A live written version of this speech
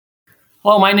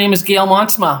Hello, my name is Gail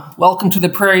Montsma. Welcome to the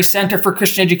Prairie Centre for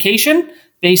Christian Education,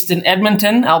 based in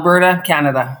Edmonton, Alberta,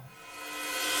 Canada.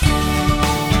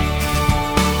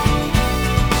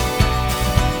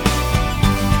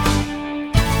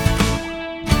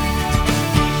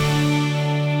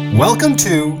 Welcome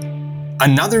to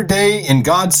another day in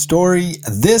God's story.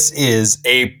 This is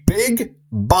a Big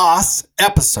Boss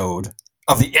episode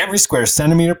of the Every Square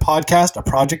Centimeter podcast, a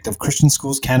project of Christian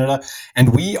Schools Canada,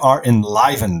 and we are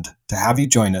enlivened to have you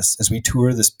join us as we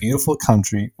tour this beautiful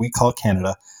country we call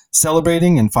Canada,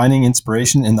 celebrating and finding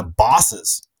inspiration in the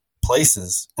bosses,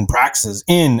 places, and practices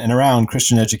in and around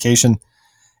Christian education.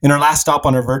 In our last stop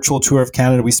on our virtual tour of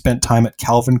Canada, we spent time at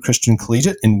Calvin Christian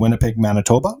Collegiate in Winnipeg,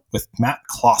 Manitoba with Matt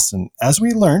Clausen. As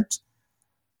we learned,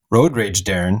 road rage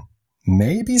Darren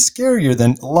may be scarier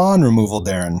than lawn removal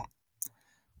Darren.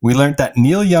 We learned that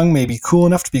Neil Young may be cool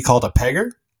enough to be called a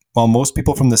pegger, while most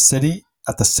people from the city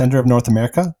at the center of North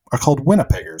America are called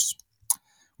Winnipeggers.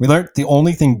 We learned the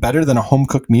only thing better than a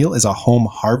home-cooked meal is a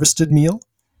home-harvested meal.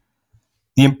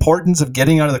 The importance of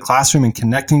getting out of the classroom and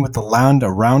connecting with the land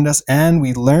around us, and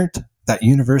we learned that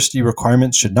university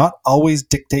requirements should not always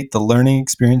dictate the learning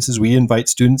experiences we invite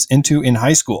students into in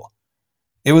high school.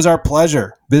 It was our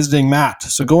pleasure visiting Matt,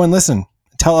 so go and listen.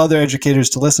 Tell other educators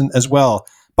to listen as well.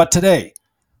 But today,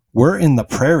 we're in the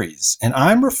prairies, and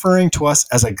I'm referring to us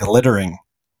as a glittering.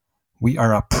 We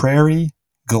are a prairie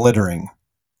glittering.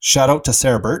 Shout out to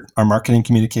Sarah Burt, our marketing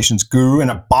communications guru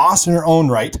and a boss in her own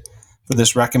right, for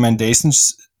this recommendation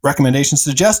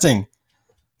suggesting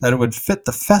that it would fit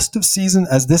the festive season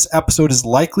as this episode is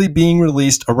likely being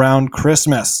released around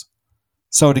Christmas.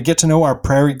 So to get to know our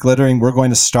prairie glittering, we're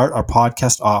going to start our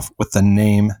podcast off with the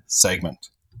name segment.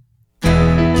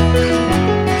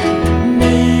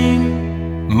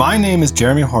 My name is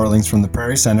Jeremy Horlings from the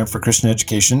Prairie Centre for Christian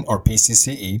Education, or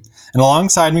PCCE, and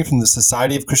alongside me from the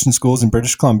Society of Christian Schools in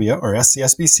British Columbia, or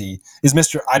SCSBC, is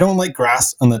Mr. I don't like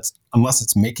grass unless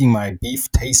it's making my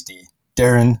beef tasty,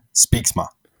 Darren Speaksma.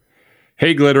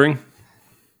 Hey, glittering.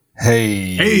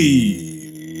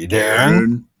 Hey,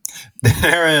 Darren.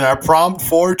 Darren, our prompt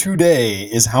for today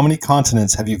is how many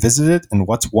continents have you visited, and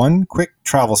what's one quick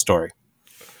travel story?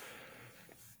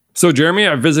 So, Jeremy,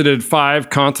 I've visited 5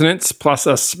 continents plus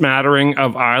a smattering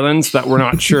of islands that we're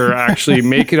not sure actually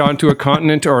make it onto a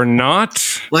continent or not.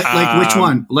 Like which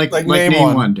one? Like name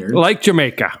one, Darren. Like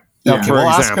Jamaica, Okay, for we'll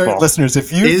example. ask our listeners,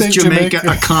 if you Is think Jamaica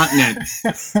a continent?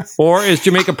 Or is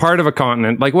Jamaica part of a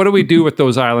continent? Like, what do we do with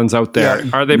those islands out there?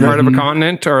 Yeah. Are they part of a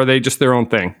continent, or are they just their own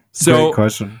thing? So, Great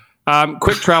question.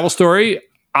 quick travel story.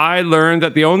 I learned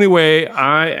that the only way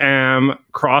I am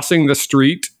crossing the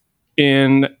street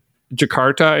in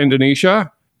Jakarta, Indonesia,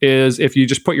 is if you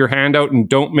just put your hand out and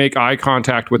don't make eye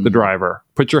contact with the driver.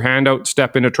 Put your hand out,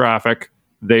 step into traffic.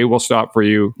 They will stop for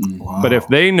you. Wow. But if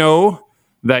they know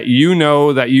that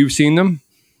you've seen them,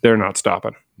 they're not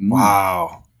stopping.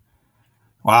 Wow.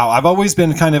 I've always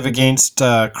been kind of against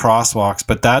crosswalks,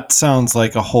 but that sounds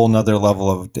like a whole nother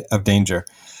level of danger.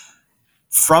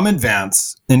 From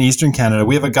Advance in Eastern Canada,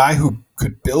 we have a guy who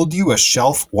could build you a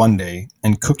shelf one day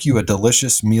and cook you a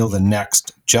delicious meal the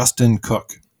next. Justin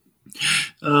Cook.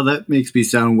 Oh, that makes me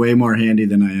sound way more handy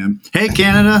than I am. Hey,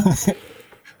 Canada.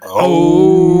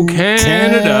 Oh,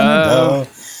 Canada.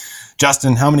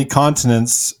 Justin, how many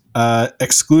continents,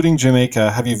 excluding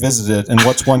Jamaica, have you visited, and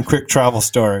what's one quick travel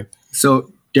story?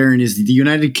 So, Darren, is the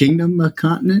United Kingdom a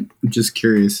continent? I'm just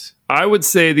curious. I would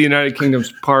say the United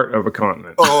Kingdom's part of a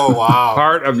continent. Oh, wow.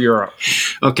 Part of Europe.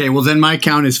 Okay, well, then my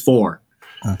count is 4.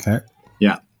 Okay.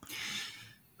 Yeah.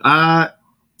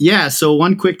 So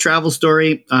one quick travel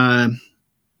story.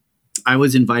 I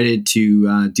was invited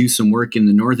to do some work in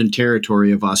the Northern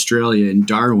Territory of Australia in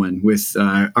Darwin with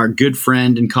our good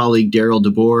friend and colleague Daryl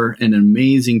DeBoer. An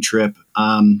amazing trip.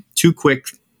 2 quick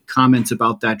comments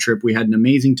about that trip. We had an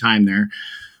amazing time there.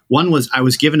 One was I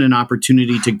was given an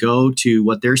opportunity to go to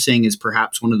what they're saying is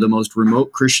perhaps one of the most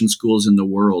remote Christian schools in the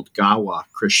world, Gawa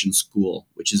Christian School,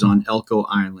 which is on Elcho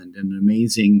Island, an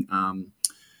amazing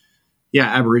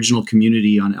Aboriginal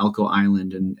community on Elcho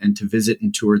Island. And to visit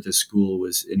and tour this school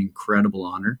was an incredible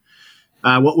honor.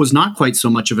 What was not quite so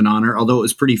much of an honor, although it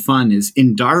was pretty fun, is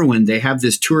in Darwin, they have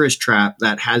this tourist trap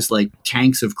that has like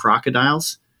tanks of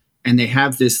crocodiles. And they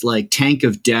have this like tank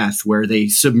of death where they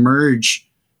submerge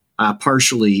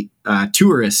partially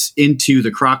tourists into the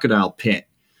crocodile pit.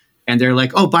 And they're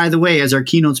like, oh, by the way, as our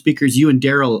keynote speakers, you and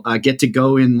Daryl get to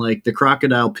go in like the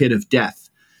crocodile pit of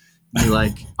death. And you're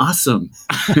like, awesome.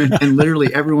 And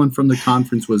literally everyone from the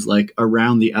conference was like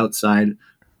around the outside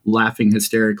laughing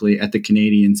hysterically at the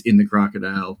Canadians in the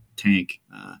crocodile tank.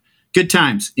 Good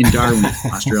times in Darwin,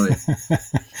 Australia.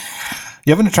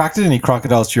 You haven't attracted any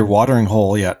crocodiles to your watering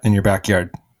hole yet in your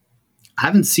backyard? I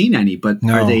haven't seen any, but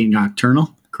No. Are they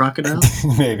nocturnal crocodiles?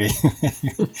 Maybe.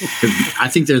 I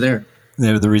think they're there.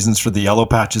 They're the reasons for the yellow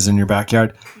patches in your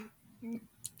backyard.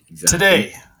 Exactly.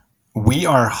 Today, we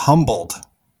are humbled,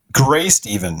 graced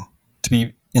even, to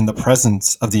be in the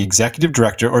presence of the executive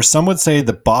director, or some would say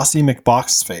the bossy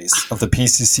McBoxface of the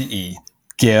PCCE,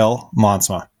 Gail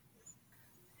Monsma.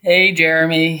 Hey,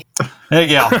 Jeremy. Hey,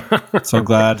 Gail. So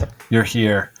glad you're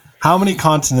here. How many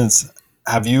continents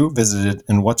have you visited,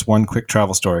 and what's one quick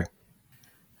travel story?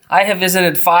 I have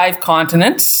visited 5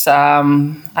 continents.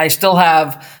 I still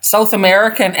have South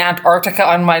America and Antarctica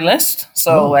on my list.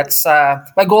 So that's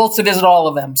my goal is to visit all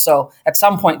of them. So at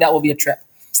some point, that will be a trip.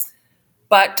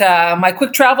 But my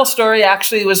quick travel story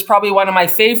actually was probably one of my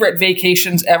favorite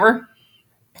vacations ever.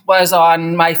 Was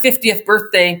on my 50th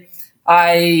birthday.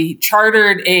 I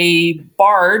chartered a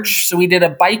barge. So we did a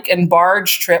bike and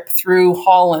barge trip through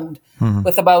Holland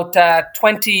with about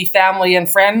 20 family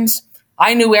and friends.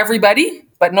 I knew everybody,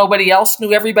 but nobody else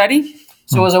knew everybody.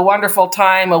 So it was a wonderful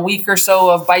time, a week or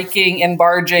so of biking and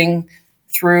barging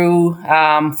through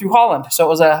Holland. So it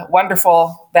was a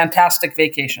wonderful, fantastic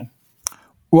vacation.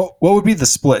 What would be the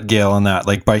split, Gail, on that?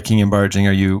 Like biking and barging?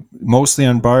 Are you mostly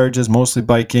on barges, mostly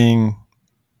biking?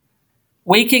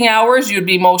 Waking hours, you'd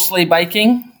be mostly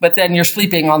biking, but then you're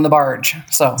sleeping on the barge.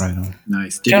 So Right on.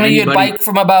 Nice. Did generally you'd anybody- bike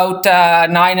from about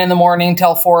 9 in the morning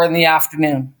till 4 in the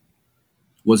afternoon.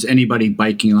 Was anybody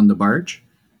biking on the barge?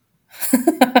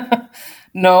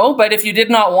 No, but if you did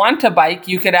not want to bike,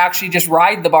 you could actually just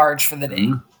ride the barge for the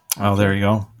day. Oh, there you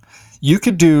go. You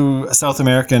could do South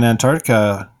America and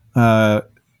Antarctica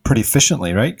pretty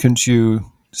efficiently, right? Couldn't you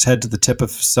just head to the tip of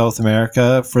South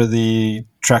America for the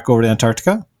trek over to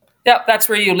Antarctica? Yep, that's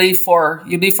where you leave for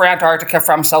Antarctica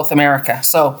from South America.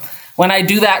 So when I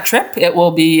do that trip, it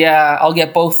will be I'll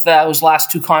get both those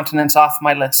last 2 continents off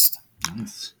my list.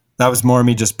 Nice. That was more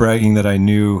me just bragging that I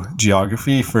knew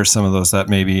geography for some of those that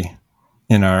maybe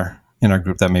in our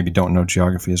group that maybe don't know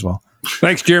geography as well.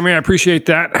 Thanks, Jeremy. I appreciate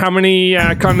that. How many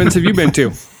continents have you been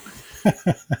to?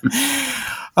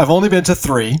 I've only been to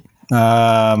 3.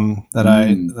 I'm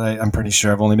pretty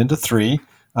sure I've only been to 3.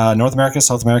 North America,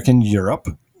 South America, and Europe.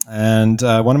 And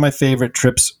one of my favorite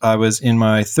trips, I was in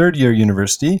my 3rd year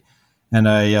university, and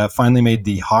I finally made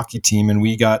the hockey team, and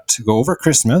we got to go over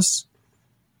Christmas.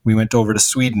 We went over to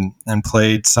Sweden and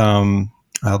played some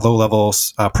low-level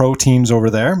pro teams over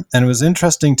there. And it was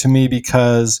interesting to me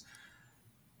because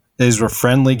these were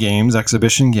friendly games,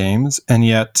 exhibition games, and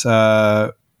yet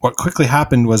what quickly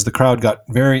happened was the crowd got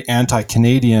very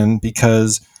anti-Canadian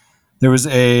because there was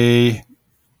a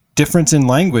difference in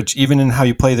language, even in how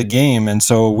you play the game. And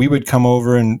so we would come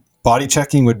over and body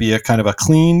checking would be a kind of a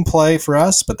clean play for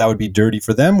us, but that would be dirty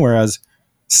for them. Whereas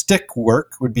stick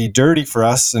work would be dirty for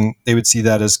us and they would see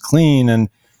that as clean. And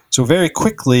so very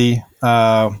quickly,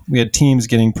 we had teams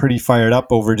getting pretty fired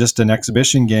up over just an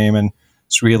exhibition game and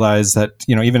just realized that,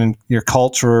 even in your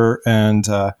culture and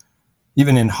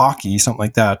even in hockey, something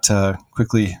like that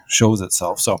quickly shows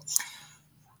itself. So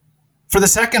for the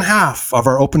second half of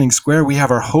our opening square, we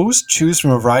have our host choose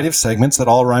from a variety of segments that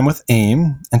all rhyme with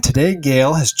aim. And today,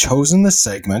 Gail has chosen the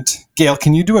segment. Gail,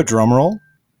 can you do a drum roll?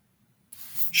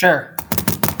 Sure.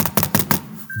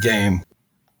 Game.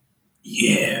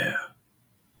 Yeah.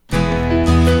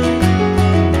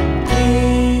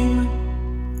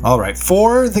 All right.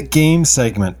 For the game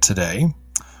segment today,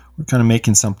 we're kind of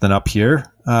making something up here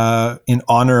in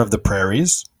honor of the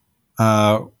prairies.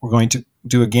 We're going to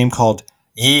do a game called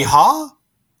Yeehaw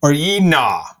or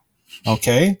Yee-Naw.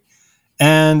 Okay.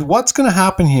 And what's going to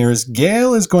happen here is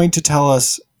Gail is going to tell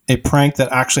us a prank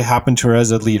that actually happened to her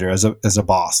as a leader, as a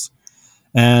boss.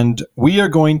 And we are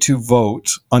going to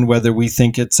vote on whether we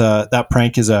think it's that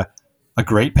prank is a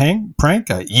great prank,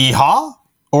 a yeehaw,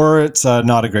 or it's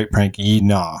not a great prank,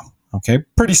 yee-naw. Okay,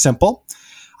 pretty simple.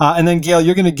 And then, Gail,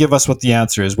 you're going to give us what the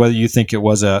answer is, whether you think it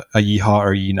was a yeehaw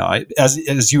or yee-naw.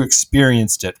 As you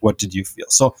experienced it, what did you feel?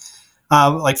 So,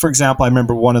 like, for example, I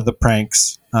remember one of the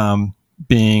pranks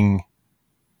being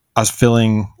us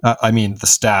filling, the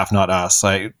staff, not us.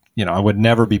 I would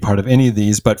never be part of any of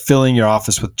these, but filling your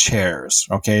office with chairs.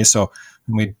 Okay, so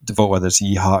we vote whether it's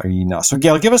yeehaw or yee-naw. So,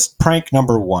 Gail, give us prank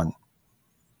number 1.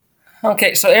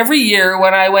 Okay, so every year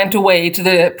when I went away to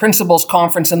the principals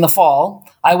conference in the fall,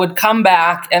 I would come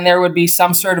back and there would be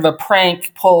some sort of a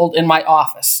prank pulled in my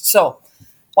office. So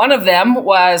one of them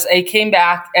was I came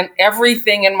back and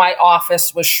everything in my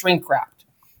office was shrink wrapped.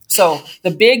 So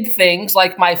the big things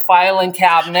like my filing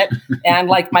cabinet and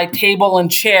like my table and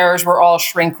chairs were all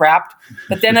shrink wrapped.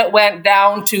 But then it went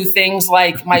down to things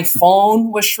like my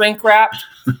phone was shrink wrapped,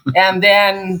 and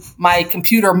then my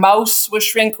computer mouse was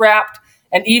shrink wrapped,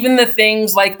 and even the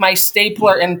things like my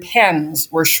stapler and pens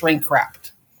were shrink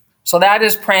wrapped. So that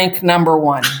is prank number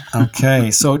 1.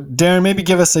 Okay. So Darren, maybe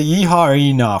give us a yeehaw or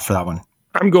yeehaw for that one.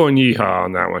 I'm going yeehaw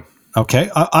on that one. Okay.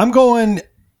 I'm going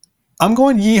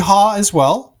yeehaw as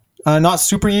well. Not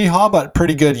super yeehaw, but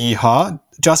pretty good yeehaw.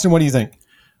 Justin, what do you think?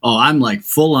 Oh, I'm like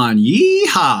full on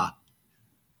yeehaw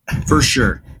for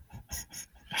sure.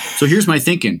 So here's my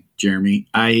thinking, Jeremy.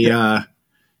 I'm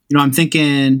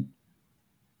thinking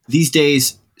these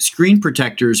days screen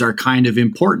protectors are kind of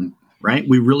important, right?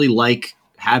 We really like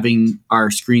having our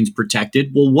screens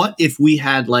protected. Well, what if we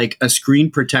had like a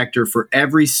screen protector for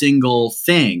every single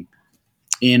thing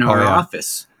in our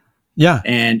office? Yeah.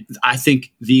 And I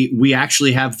think we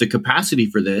actually have the capacity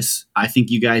for this. I think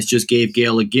you guys just gave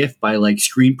Gail a gift by like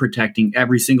screen protecting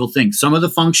every single thing. Some of the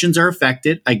functions are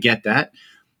affected. I get that.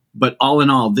 But all in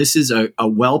all, this is a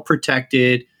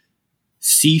well-protected,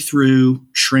 see-through,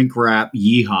 shrink-wrap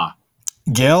yeehaw.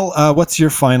 Gail, what's your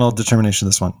final determination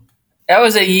of this one? That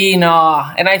was a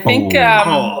yee-naw. And I think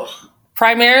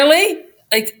primarily,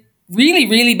 like, really,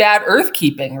 really bad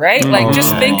earthkeeping, right? Like,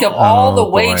 just think of all the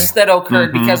waste that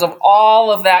occurred because of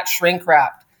all of that shrink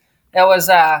wrap. That was,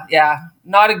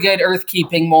 not a good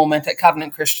earthkeeping moment at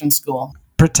Covenant Christian School.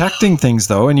 Protecting things,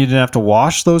 though, and you didn't have to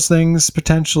wash those things,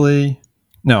 potentially?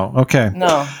 No, okay.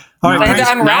 No. All right, I had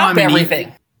to unwrap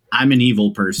everything. I'm an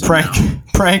evil person.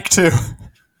 Prank 2.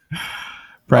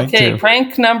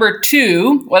 Prank number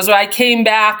 2 was when I came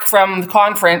back from the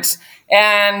conference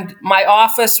and my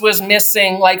office was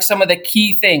missing like some of the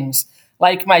key things,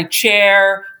 like my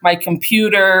chair, my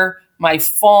computer, my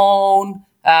phone,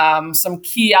 some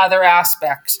key other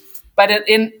aspects. But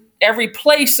in every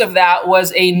place of that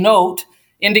was a note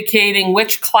indicating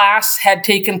which class had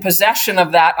taken possession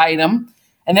of that item.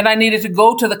 And then I needed to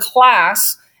go to the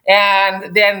class,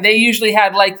 and then they usually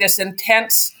had like this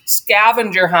intense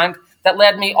scavenger hunt that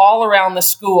led me all around the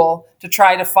school to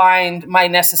try to find my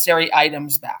necessary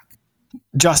items back.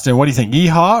 Justin, what do you think?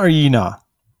 Yeehaw or yee-naw?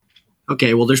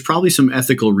 Okay, well, there's probably some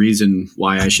ethical reason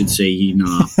why I should say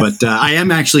yee-naw, but I am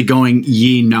actually going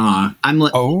yee-naw.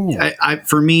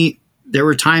 For me, there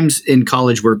were times in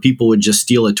college where people would just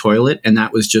steal a toilet, and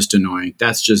that was just annoying.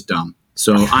 That's just dumb.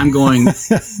 So I'm going,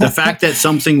 the fact that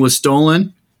something was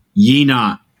stolen,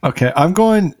 yee-naw. Okay, I'm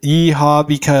going yeehaw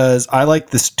because I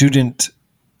like the students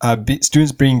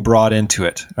being brought into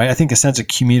it. Right? I think a sense of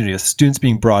community, of students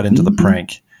being brought into the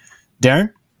prank.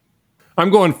 Darren? I'm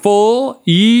going full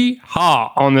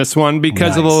yee-haw on this one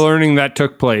because of the learning that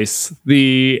took place.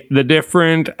 The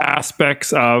different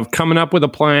aspects of coming up with a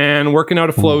plan, working out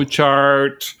a flow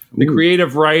chart, the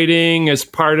creative writing as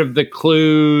part of the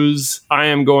clues. I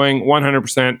am going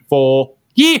 100% full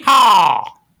yee-haw.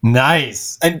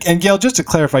 Nice. And Gail, just to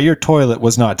clarify, your toilet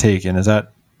was not taken. Is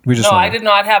that... I did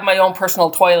not have my own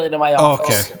personal toilet in my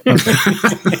office.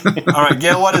 Okay. All right,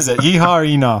 Gail, what is it? Yeehaw or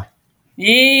yee-naw?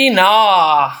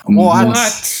 Yee-naw.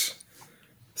 What?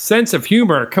 Sense of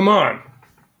humor. Come on.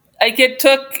 Like, it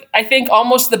took, I think,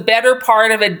 almost the better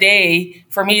part of a day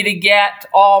for me to get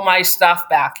all my stuff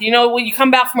back. You know, when you come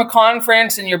back from a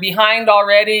conference and you're behind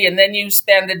already, and then you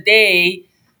spend a day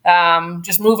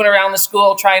just moving around the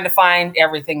school trying to find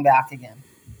everything back again.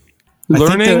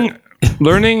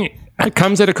 Learning it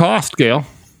comes at a cost, Gail.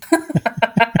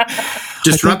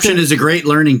 Disruption is a great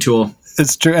learning tool.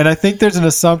 It's true. And I think there's an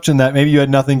assumption that maybe you had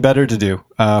nothing better to do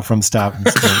from staff.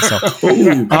 So.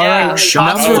 All right.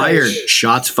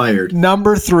 Shots fired.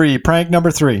 Number 3. Prank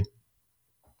number 3.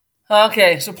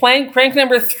 Okay. So prank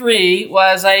number 3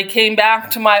 was I came back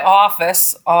to my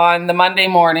office on the Monday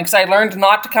morning because I learned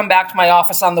not to come back to my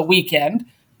office on the weekend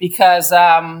because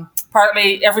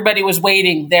partly everybody was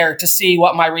waiting there to see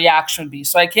what my reaction would be.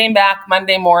 So I came back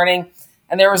Monday morning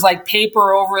and there was like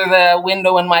paper over the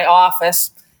window in my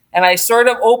office. And I sort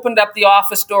of opened up the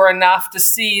office door enough to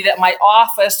see that my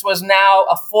office was now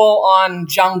a full-on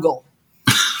jungle.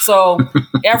 So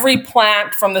every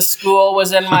plant from the school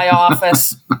was in my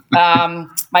office.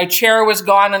 My chair was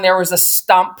gone and there was a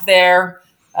stump there.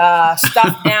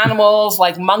 Stuffed animals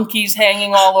like monkeys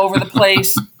hanging all over the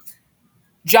place.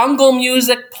 Jungle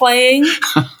music playing.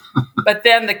 But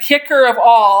then the kicker of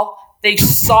all, they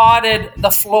sodded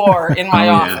the floor in my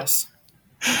office.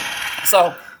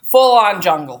 So... full-on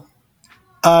jungle.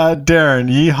 Darren,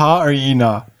 yeehaw or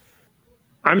yee-naw?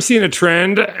 I'm seeing a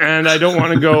trend, and I don't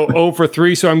want to go 0 for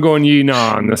 3, so I'm going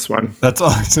yee-naw on this one. That's all.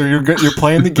 So you're good. You're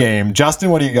playing the game. Justin,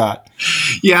 what do you got?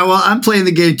 Yeah, well, I'm playing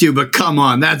the game too, but come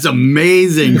on, that's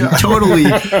amazing. Totally.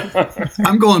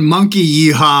 I'm going monkey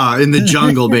yeehaw in the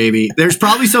jungle, baby. There's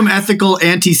probably some ethical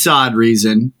anti-sod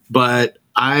reason, but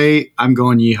I'm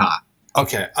going yeehaw.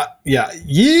 Okay. Yeah.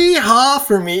 Yeehaw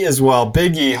for me as well.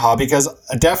 Big yeehaw, because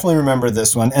I definitely remember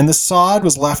this one. And the sod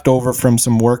was left over from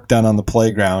some work done on the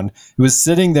playground. It was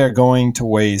sitting there going to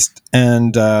waste.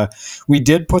 And we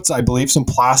did put, I believe, some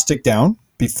plastic down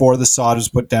before the sod was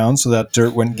put down so that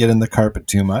dirt wouldn't get in the carpet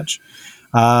too much.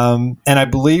 And I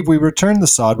believe we returned the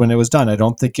sod when it was done. I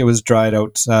don't think it was dried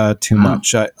out too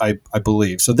much, I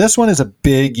believe. So this one is a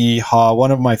big yeehaw,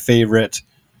 one of my favorite.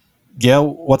 Gail,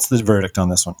 what's the verdict on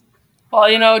this one?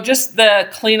 Well, just the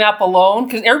cleanup alone,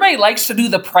 because everybody likes to do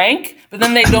the prank, but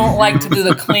then they don't like to do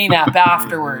the cleanup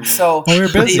afterwards. So we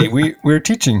were busy. We were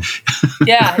teaching.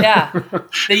 Yeah.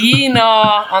 The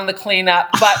yee-naw on the cleanup.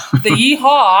 But the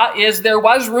yeehaw is there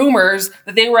was rumors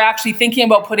that they were actually thinking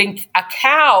about putting a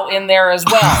cow in there as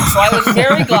well. So I was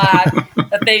very glad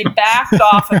that they backed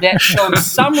off a bit, showed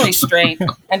some restraint,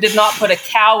 and did not put a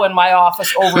cow in my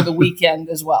office over the weekend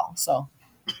as well. So...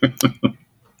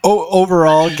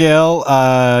 overall, Gail,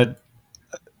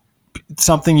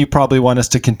 something you probably want us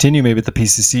to continue maybe at the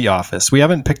PCC office. We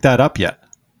haven't picked that up yet.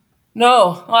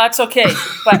 No, well, that's okay.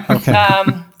 But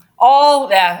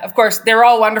Okay. Of course, they're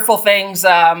all wonderful things.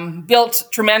 Built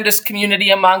tremendous community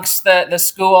amongst the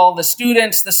school, the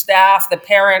students, the staff, the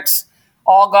parents,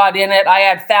 all got in it. I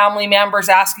had family members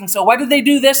asking, so what did they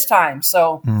do this time?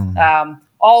 So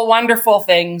all wonderful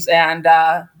things, and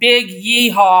big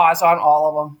yeehaws on all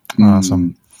of them.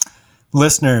 Awesome.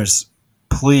 Listeners,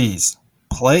 please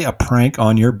play a prank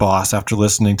on your boss after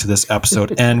listening to this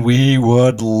episode, and we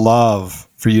would love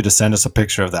for you to send us a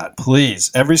picture of that.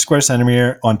 Please, Every Square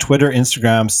Centimeter on Twitter,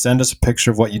 Instagram, send us a picture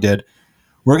of what you did.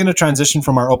 We're going to transition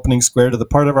from our opening square to the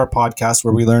part of our podcast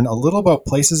where we learn a little about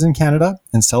places in Canada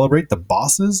and celebrate the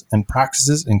bosses and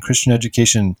practices in Christian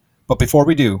education. But before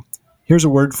we do, here's a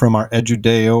word from our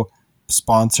Edudeo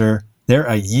sponsor. They're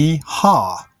a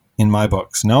yee-haw in my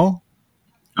books. No?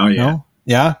 Oh, yeah. No?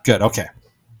 Yeah? Good. Okay.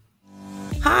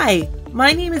 Hi,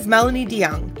 my name is Melanie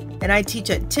DeYoung, and I teach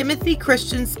at Timothy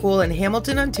Christian School in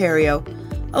Hamilton, Ontario,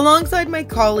 alongside my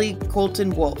colleague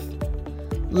Colton Wolfe.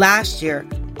 Last year,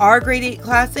 our grade 8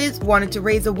 classes wanted to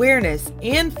raise awareness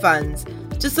and funds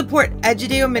to support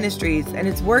Edudeo Ministries and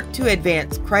its work to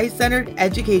advance Christ-centered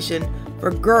education for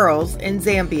girls in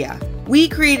Zambia. We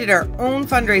created our own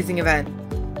fundraising event,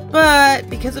 but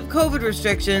because of COVID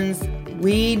restrictions,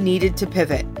 we needed to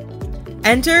pivot.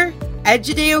 Enter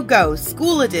Edudeo Go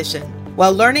School Edition.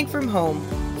 While learning from home,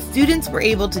 students were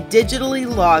able to digitally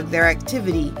log their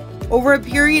activity over a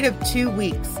period of 2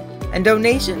 weeks, and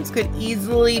donations could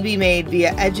easily be made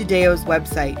via Edudeo's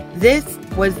website. This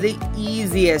was the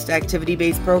easiest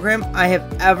activity-based program I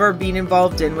have ever been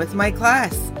involved in with my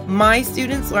class. My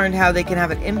students learned how they can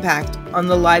have an impact on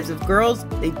the lives of girls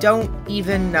they don't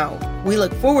even know. We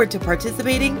look forward to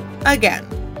participating again.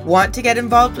 Want to get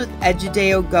involved with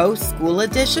Edudeo Go School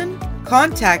Edition?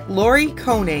 Contact Lori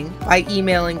Koning by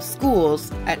emailing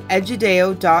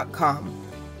schools@edudeo.com.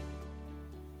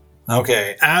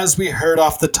 Okay, as we heard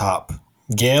off the top,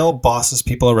 Gail bosses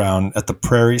people around at the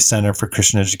Prairie Center for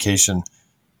Christian Education.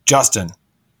 Justin,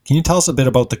 can you tell us a bit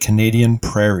about the Canadian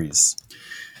Prairies?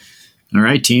 All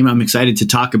right, team. I'm excited to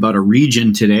talk about a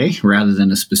region today rather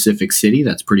than a specific city.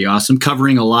 That's pretty awesome.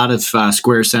 Covering a lot of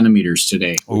square centimeters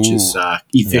today, which is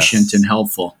efficient and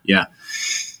helpful. Yeah.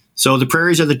 So the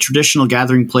prairies are the traditional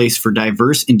gathering place for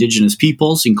diverse Indigenous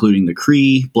peoples, including the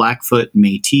Cree, Blackfoot,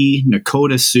 Métis,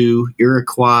 Nakota Sioux,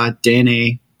 Iroquois,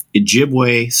 Dene,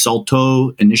 Ojibwe,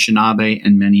 Saulteaux, Anishinaabe,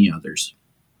 and many others.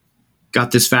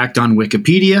 Got this fact on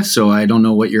Wikipedia, so I don't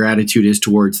know what your attitude is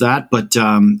towards that. But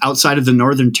outside of the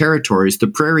Northern Territories, the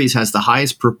prairies has the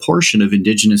highest proportion of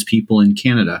Indigenous people in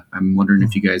Canada. I'm wondering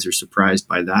if you guys are surprised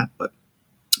by that. But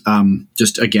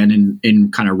just again,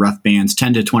 in kind of rough bands,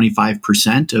 10 to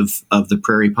 25% of the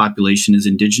prairie population is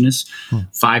Indigenous,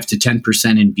 5 to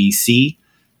 10% in BC,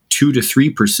 2 to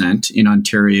 3% in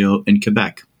Ontario and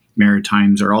Quebec.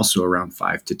 Maritimes are also around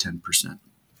 5 to 10%.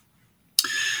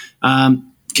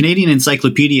 Canadian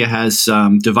Encyclopedia has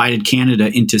divided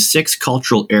Canada into 6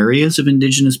 cultural areas of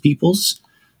Indigenous peoples,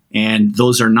 and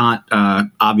those are not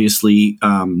obviously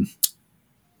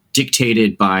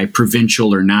dictated by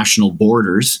provincial or national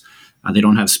borders. They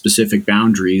don't have specific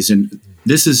boundaries, and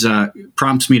this is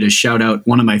prompts me to shout out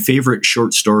one of my favorite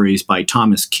short stories by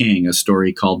Thomas King, a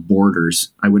story called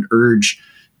Borders. I would urge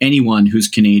anyone who's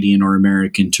Canadian or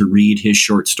American to read his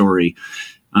short story.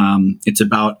 It's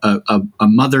about a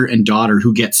mother and daughter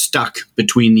who get stuck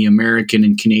between the American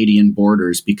and Canadian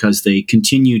borders because they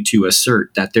continue to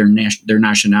assert that their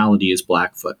nationality is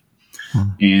Blackfoot.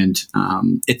 And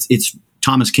it's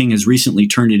Thomas King has recently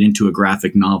turned it into a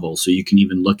graphic novel, so you can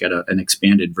even look at an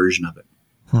expanded version of it.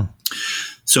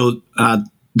 So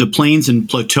the Plains and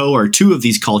Plateau are two of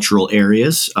these cultural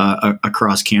areas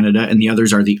across Canada, and the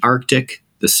others are the Arctic,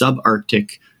 the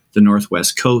subarctic, the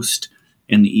Northwest Coast,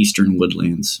 and the Eastern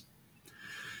Woodlands.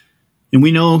 And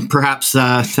we know perhaps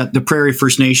that the Prairie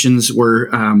First Nations were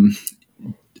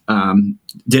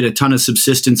did a ton of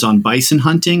subsistence on bison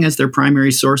hunting as their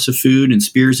primary source of food, and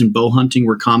spears and bow hunting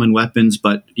were common weapons.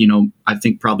 But, I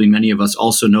think probably many of us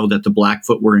also know that the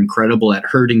Blackfoot were incredible at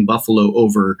herding buffalo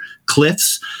over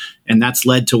cliffs. And that's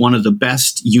led to one of the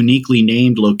best uniquely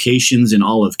named locations in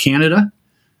all of Canada.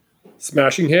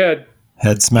 Smashing Head.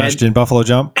 Head smashed in Buffalo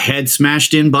Jump. Head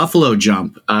smashed in Buffalo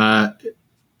Jump.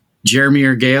 Jeremy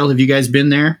or Gail, have you guys been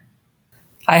there?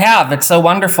 I have. It's so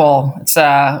wonderful. It's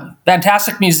a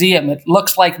fantastic museum. It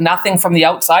looks like nothing from the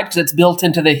outside because it's built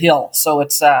into the hill. So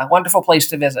it's a wonderful place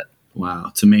to visit. Wow,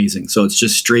 it's amazing. So it's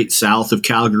just straight south of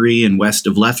Calgary and west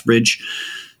of Lethbridge.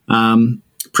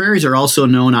 Prairies are also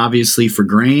known, obviously, for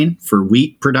grain, for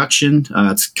wheat production.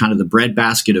 It's kind of the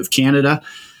breadbasket of Canada.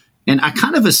 And I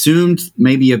kind of assumed,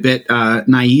 maybe a bit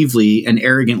naively and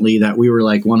arrogantly, that we were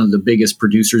like one of the biggest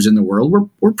producers in the world.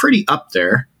 We're pretty up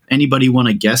there. Anybody want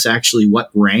to guess actually what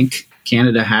rank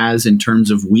Canada has in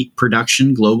terms of wheat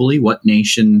production globally? What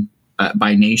nation,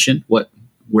 by nation,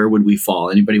 where would we fall?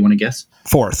 Anybody want to guess?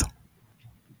 4th.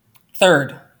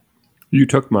 3rd. You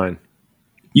took mine.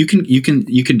 You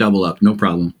can double up, no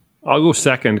problem. I'll go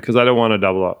 2nd because I don't want to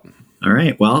double up. All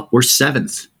right. Well, we're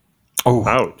 7th. Oh,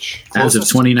 Ouch. As of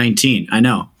 2019. I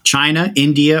know. China,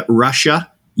 India,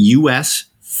 Russia, US,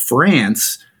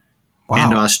 France,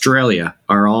 and Australia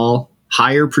are all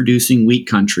higher producing wheat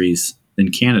countries than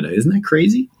Canada. Isn't that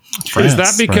crazy? Is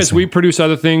that because we produce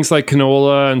other things like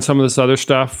canola and some of this other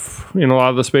stuff in a lot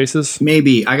of the spaces?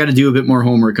 Maybe. I got to do a bit more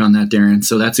homework on that, Darren.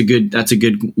 So that's a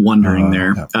good wondering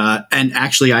there. Yeah. And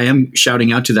actually, I am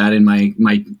shouting out to that in my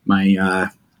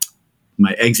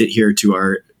exit here to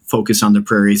our focus on the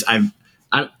prairies.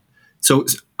 So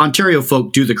Ontario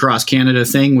folk do the Cross Canada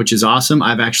thing, which is awesome.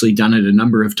 I've actually done it a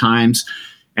number of times.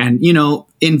 And,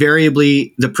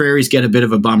 invariably, the prairies get a bit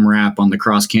of a bum rap on the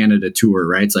Cross Canada tour,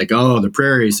 right? It's like, oh, the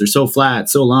prairies, they're so flat,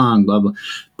 so long, blah, blah.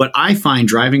 But I find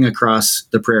driving across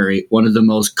the prairie one of the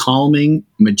most calming,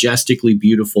 majestically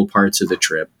beautiful parts of the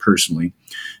trip, personally.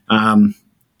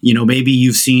 Maybe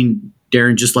you've seen,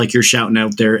 Darren, just like you're shouting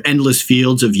out there, endless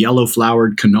fields of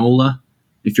yellow-flowered canola,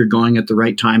 if you're going at the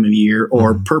right time of year,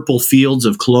 or purple fields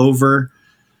of clover.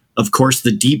 Of course,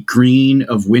 the deep green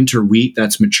of winter wheat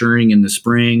that's maturing in the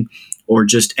spring, or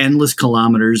just endless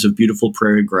kilometers of beautiful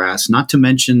prairie grass, not to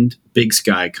mention big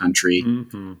sky country.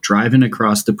 Driving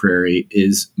across the prairie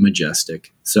is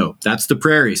majestic. So that's the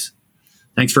prairies.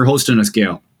 Thanks for hosting us,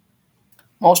 Gail.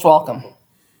 Most welcome.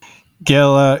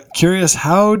 Gail, curious,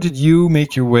 how did you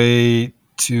make your way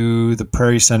to the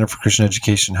Prairie Center for Christian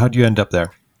Education? How did you end up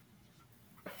there?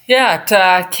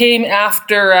 Yeah, it came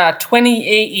after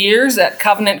 28 years at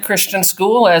Covenant Christian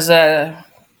School as a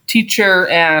teacher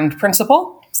and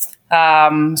principal.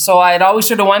 So I had always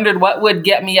sort of wondered what would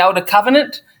get me out of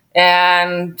Covenant,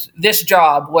 and this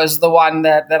job was the one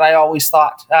that I always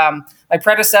thought. My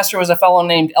predecessor was a fellow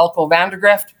named Elko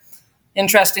Vandergrift.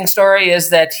 Interesting story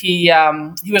is that he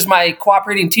was my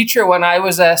cooperating teacher when I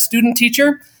was a student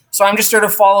teacher, so I'm just sort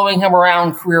of following him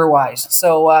around career-wise.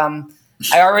 So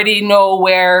I already know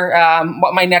where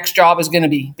what my next job is going to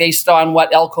be based on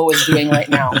what Elko is doing right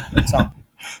now. So,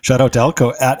 shout out to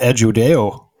Elko at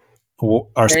Edudeo,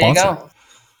 our there sponsor. You go.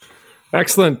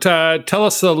 Excellent. Tell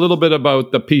us a little bit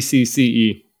about the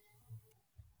PCCE.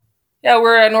 Yeah,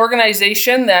 we're an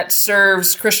organization that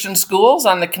serves Christian schools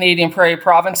on the Canadian Prairie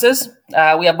provinces.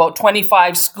 We have about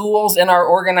 25 schools in our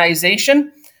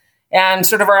organization. And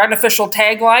sort of our unofficial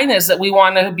tagline is that we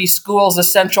want to be schools'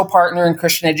 essential partner in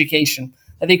Christian education.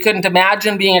 That they couldn't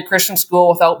imagine being a Christian school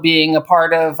without being a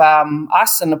part of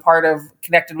us and a part of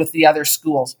connected with the other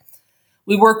schools.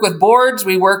 We work with boards,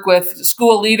 we work with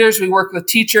school leaders, we work with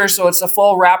teachers. So it's a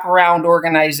full wraparound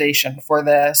organization for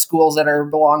the schools that are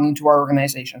belonging to our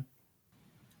organization.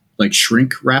 Like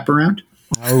shrink wraparound?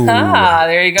 Oh,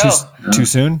 there you go. Too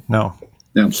soon? No,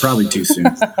 probably too soon.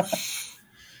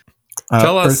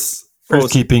 Tell us.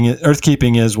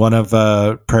 Earthkeeping is one of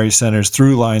Prairie Center's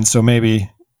through lines, so maybe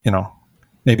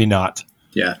not.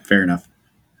 Yeah, fair enough.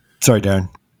 Sorry, Darren.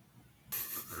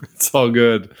 It's all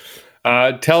good.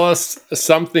 Tell us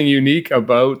something unique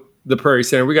about the Prairie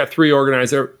Center? We got 3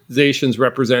 organizations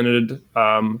represented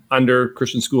under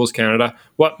Christian Schools Canada.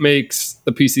 What makes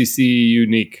the PCC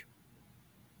unique?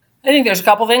 I think there's a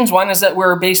couple things. One is that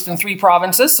we're based in 3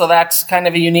 provinces, so that's kind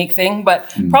of a unique thing.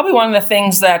 But probably one of the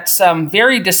things that's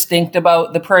very distinct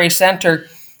about the Prairie Center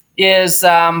is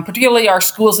particularly our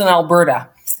schools in Alberta.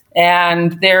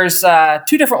 And there's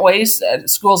 2 different ways,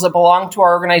 schools that belong to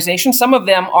our organization. Some of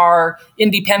them are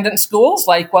independent schools,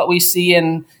 like what we see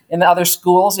in the other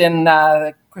schools in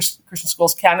Christian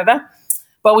Schools Canada.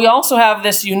 But we also have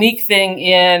this unique thing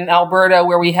in Alberta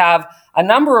where we have a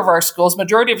number of our schools,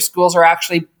 majority of schools are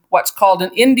actually what's called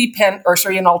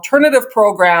an alternative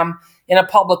program in a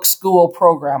public school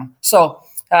program. So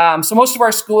most of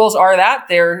our schools are that.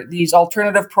 They're these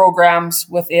alternative programs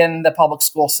within the public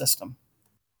school system.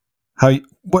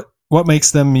 What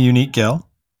makes them unique, Gail?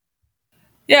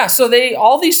 Yeah, so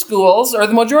all these schools, or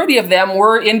the majority of them,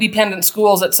 were independent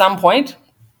schools at some point,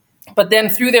 but then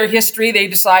through their history, they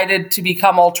decided to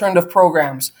become alternative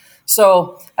programs.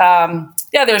 So,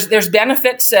 there's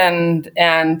benefits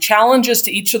and challenges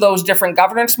to each of those different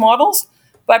governance models.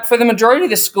 But for the majority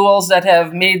of the schools that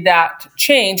have made that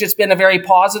change, it's been a very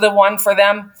positive one for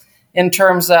them in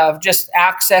terms of just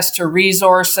access to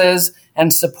resources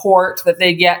and support that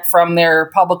they get from their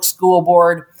public school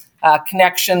board,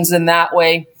 connections in that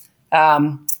way.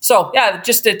 It's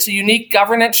a unique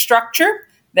governance structure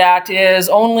that is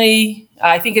only,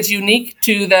 I think it's unique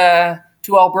to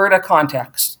Alberta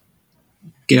context.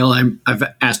 Gail, I've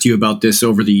asked you about this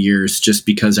over the years just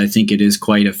because I think it is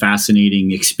quite a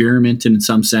fascinating experiment in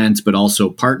some sense, but also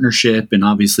partnership. And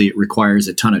obviously it requires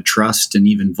a ton of trust and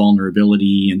even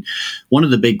vulnerability. And one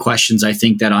of the big questions I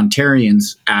think that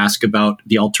Ontarians ask about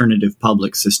the alternative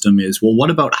public system is, well, what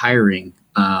about hiring?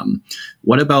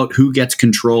 What about who gets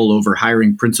control over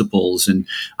hiring principals? And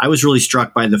I was really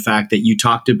struck by the fact that you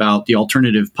talked about the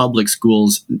alternative public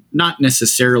schools not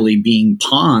necessarily being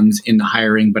pawns in the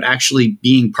hiring, but actually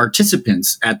being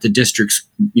participants at the district's,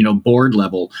 board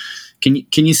level. Can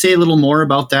you say a little more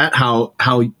about that? How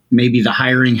maybe the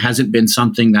hiring hasn't been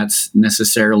something that's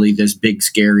necessarily this big,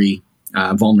 scary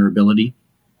vulnerability?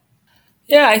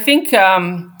 Yeah, I think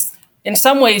in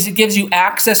some ways it gives you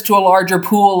access to a larger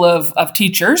pool of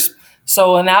teachers.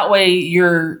 So in that way,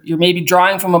 you're maybe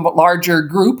drawing from a larger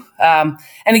group. And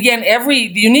again,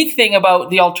 the unique thing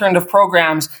about the alternative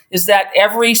programs is that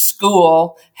every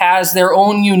school has their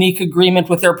own unique agreement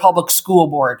with their public school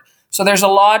board. So there's a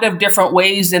lot of different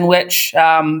ways in which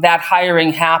that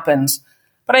hiring happens.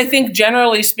 But I think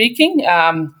generally speaking,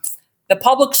 the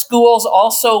public schools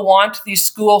also want these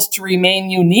schools to remain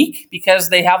unique because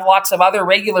they have lots of other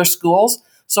regular schools.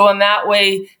 So in that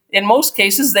way, in most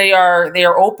cases, they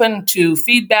are open to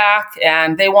feedback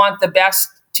and they want the best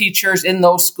teachers in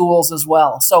those schools as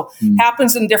well. So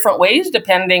happens in different ways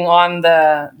depending on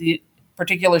the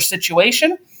particular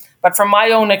situation. But from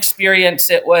my own experience,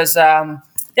 it was a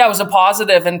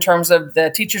positive in terms of the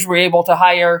teachers were able to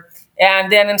hire.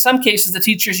 And then in some cases, the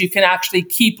teachers you can actually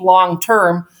keep long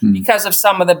term because of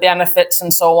some of the benefits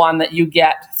and so on that you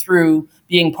get through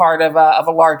being part of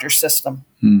a larger system.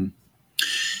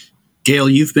 Gail,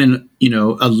 you've been,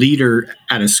 a leader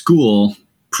at a school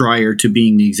prior to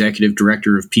being the executive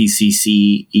director of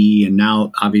PCCE, and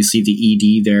now obviously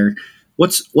the ED there.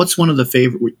 What's one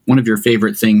of your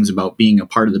favorite things about being a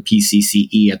part of the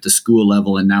PCCE at the school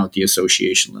level and now at the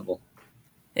association level?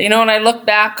 When I look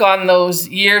back on those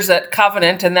years at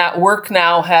Covenant, and that work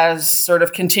now has sort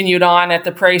of continued on at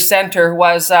the Prairie Center,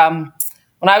 was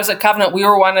when I was at Covenant, we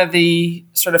were one of the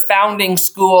sort of founding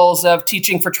schools of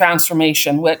Teaching for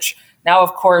Transformation, which now,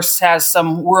 of course, has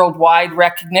some worldwide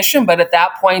recognition. But at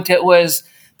that point, it was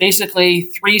basically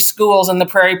 3 schools in the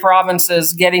Prairie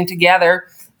provinces getting together,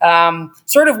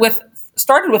 started with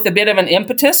a bit of an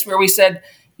impetus where we said,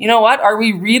 you know what, are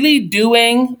we really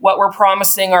doing what we're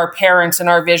promising our parents in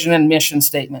our vision and mission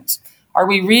statements? Are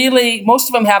we really, most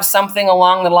of them have something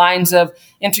along the lines of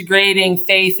integrating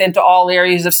faith into all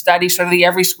areas of study, sort of the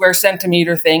every square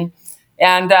centimeter thing.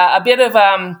 And a bit of,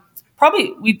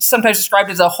 probably we sometimes described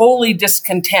it as a holy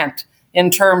discontent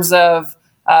in terms of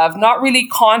not really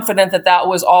confident that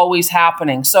was always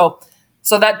happening. So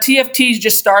that TFT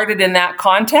just started in that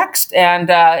context,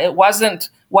 and it wasn't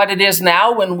what it is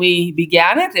now when we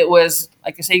began it. It was,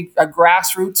 like I say, a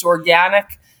grassroots,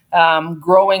 organic,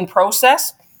 growing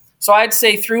process. So I'd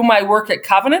say through my work at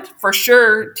Covenant, for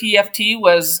sure, TFT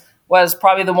was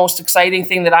probably the most exciting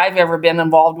thing that I've ever been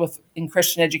involved with in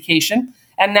Christian education.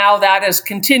 And now that has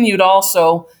continued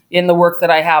also in the work that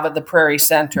I have at the Prairie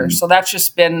Center. So that's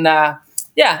just been,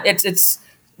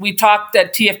 we talked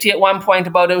at TFT at one point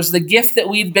about it was the gift that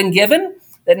we'd been given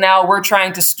that now we're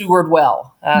trying to steward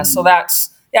well. So that's,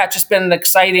 it's just been an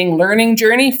exciting learning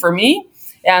journey for me,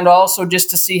 and also just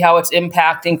to see how it's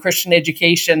impacting Christian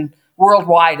education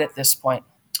worldwide at this point.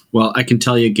 Well, I can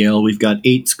tell you, Gail, we've got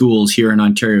 8 schools here in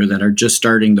Ontario that are just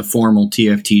starting the formal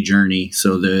TFT journey.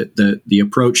 So the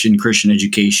approach in Christian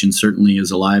education certainly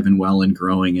is alive and well and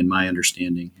growing, in my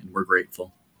understanding, and we're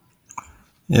grateful.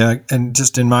 Yeah, and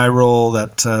just in my role,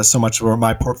 that so much of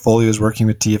my portfolio is working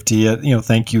with TFT.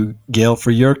 Thank you, Gail,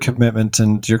 for your commitment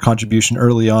and your contribution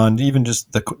early on. Even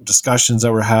just the discussions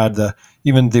that were had,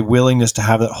 even the willingness to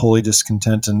have that holy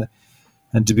discontent and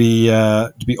to be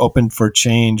open for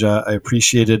change. I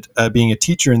appreciated being a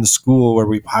teacher in the school where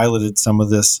we piloted some of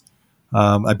this.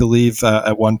 I believe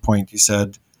at one point you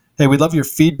said, "Hey, we'd love your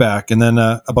feedback." And then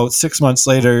about 6 months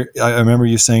later, I remember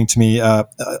you saying to me,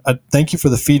 "Thank you for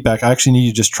the feedback. I actually need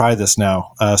you to just try this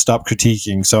now. Stop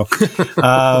critiquing." So,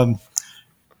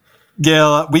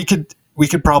 Gail, we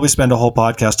could probably spend a whole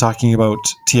podcast talking about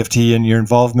TFT and your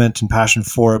involvement and passion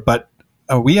for it. But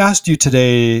we asked you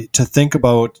today to think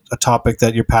about a topic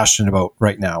that you're passionate about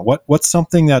right now. What's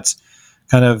something that's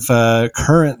kind of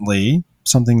currently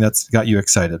something that's got you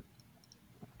excited?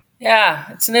 Yeah,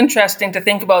 it's an interesting to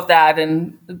think about that,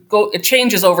 and it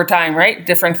changes over time, right?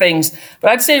 Different things.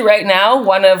 But I'd say right now,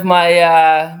 one of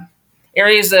my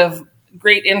areas of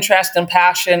great interest and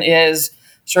passion is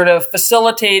sort of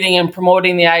facilitating and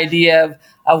promoting the idea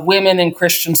of women in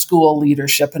Christian school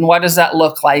leadership, and what does that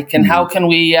look like, and how can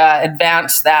we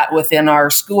advance that within our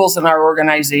schools and our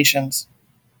organizations?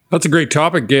 That's a great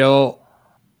topic, Gail.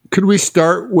 Could we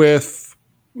start with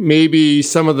maybe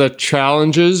some of the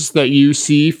challenges that you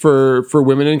see for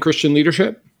women in Christian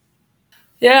leadership?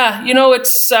 Yeah,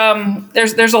 it's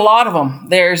there's a lot of them.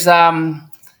 There's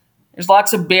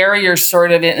lots of barriers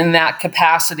sort of in that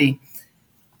capacity.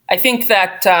 I think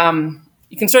that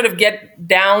you can sort of get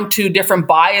down to different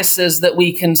biases that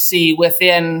we can see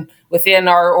within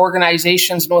our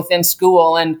organizations and within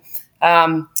school. And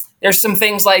there's some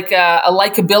things like a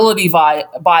likability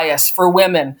bias for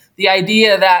women. The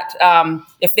idea that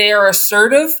if they are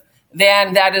assertive,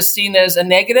 then that is seen as a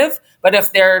negative. But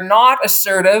if they're not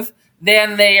assertive,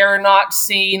 then they are not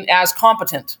seen as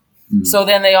competent. So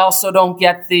then they also don't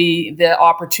get the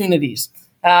opportunities.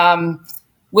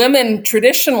 Women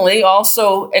traditionally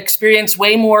also experience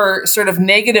way more sort of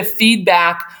negative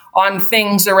feedback on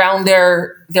things around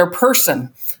their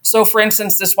person. So, for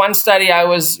instance, this one study I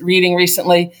was reading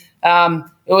recently,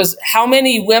 it was how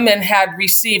many women had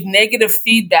received negative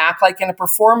feedback, like in a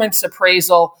performance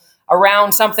appraisal,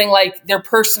 around something like their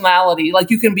personality, like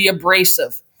you can be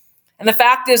abrasive. And the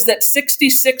fact is that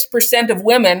 66% of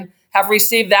women have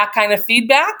received that kind of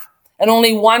feedback, and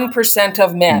only 1%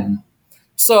 of men.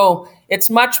 So it's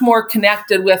much more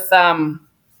connected with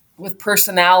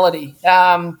personality.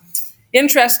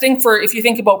 Interesting if you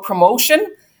think about promotion,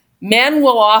 men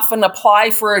will often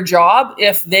apply for a job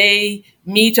if they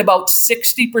meet about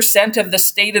 60% of the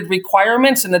stated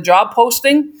requirements in the job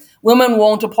posting. Women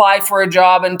won't apply for a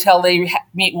job until they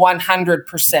meet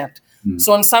 100%.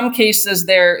 So in some cases,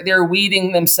 they're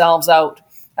weeding themselves out.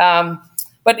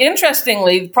 But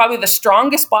interestingly, probably the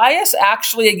strongest bias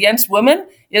actually against women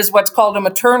is what's called a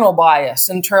maternal bias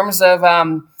in terms of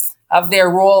their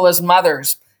role as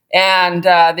mothers. And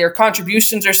their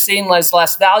contributions are seen as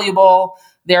less valuable.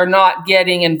 They're not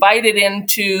getting invited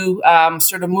into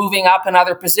sort of moving up in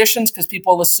other positions because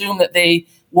people assume that they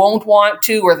won't want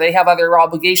to, or they have other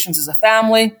obligations as a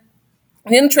family.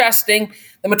 And interesting,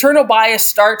 the maternal bias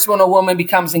starts when a woman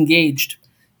becomes engaged.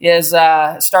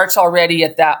 Starts already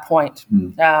at that point.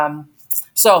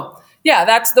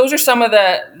 Those are some of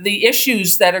the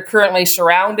issues that are currently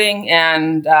surrounding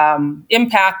and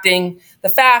impacting the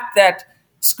fact that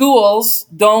schools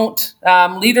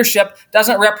leadership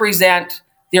doesn't represent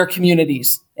their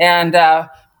communities. And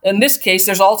in this case,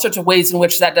 there's all sorts of ways in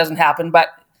which that doesn't happen. But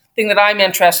the thing that I'm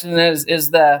interested in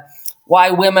is why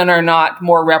women are not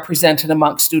more represented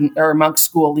amongst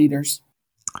school leaders.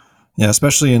 Yeah,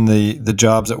 especially in the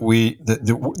jobs that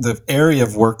the area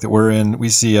of work that we're in, we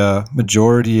see a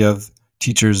majority of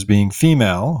teachers being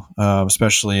female,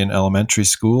 especially in elementary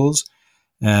schools.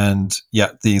 And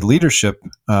yet the leadership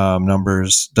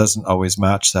numbers doesn't always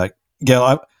match that.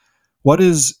 Gail, what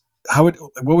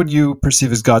would you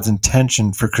perceive as God's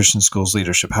intention for Christian schools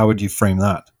leadership? How would you frame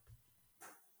that?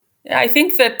 Yeah, I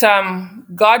think that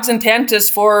God's intent is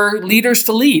for leaders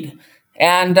to lead.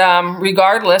 And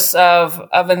regardless of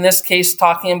in this case,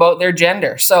 talking about their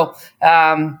gender. So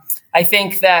I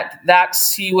think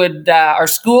our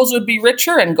schools would be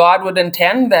richer, and God would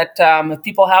intend that if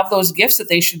people have those gifts, that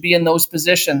they should be in those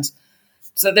positions.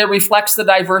 so that reflects the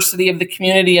diversity of the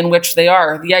community in which they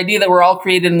are. The idea that we're all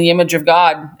created in the image of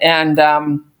God, and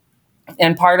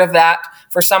part of that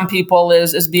for some people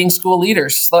is being school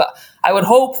leaders. So I would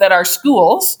hope that our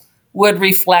schools would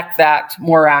reflect that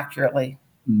more accurately.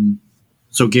 Mm.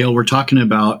 So, Gail, we're talking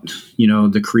about,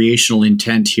 the creational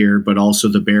intent here, but also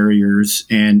the barriers.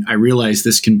 And I realize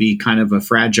this can be kind of a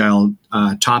fragile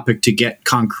topic to get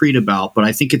concrete about, but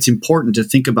I think it's important to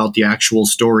think about the actual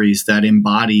stories that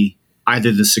embody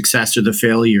either the success or the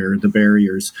failure, the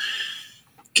barriers.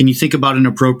 Can you think about an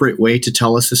appropriate way to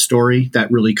tell us a story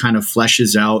that really kind of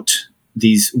fleshes out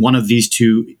one of these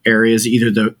two areas,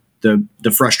 either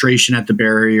the frustration at the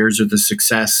barriers or the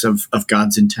success of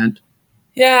God's intent?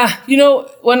 Yeah,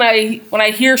 when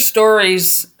I hear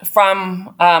stories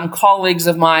from colleagues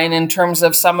of mine in terms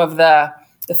of some of the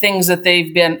things that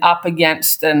they've been up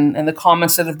against and the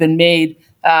comments that have been made,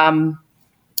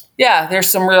 there's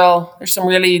some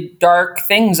really dark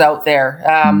things out there.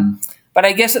 But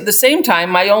I guess at the same time,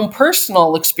 my own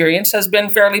personal experience has been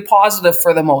fairly positive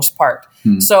for the most part.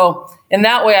 So in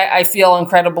that way, I feel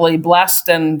incredibly blessed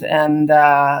and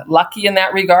lucky in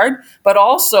that regard. But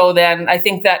also then I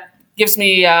think that gives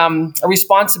me a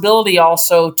responsibility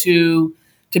also to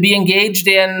be engaged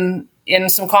in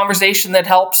some conversation that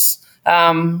helps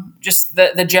just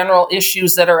the general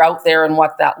issues that are out there and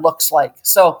what that looks like.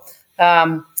 So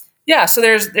so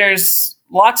there's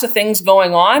lots of things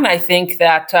going on. I think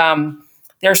that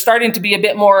there's starting to be a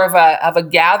bit more of a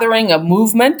gathering, a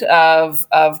movement of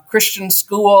Christian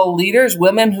school leaders,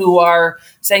 women who are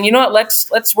saying,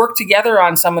 let's work together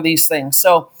on some of these things.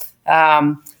 So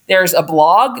there's a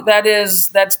blog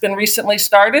that's been recently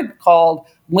started called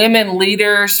Women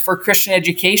Leaders for Christian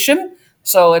Education.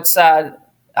 So it's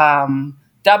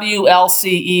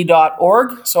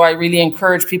WLCE.org. So I really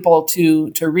encourage people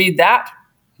to read that.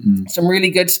 Some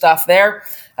really good stuff there.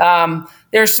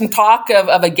 There's some talk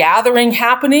of a gathering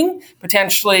happening,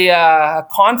 potentially a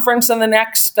conference in the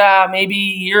next maybe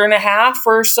year and a half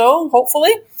or so,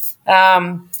 hopefully.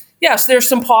 So there's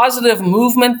some positive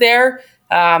movement there.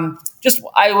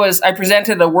 I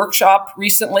presented a workshop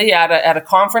recently at a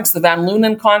conference, the Van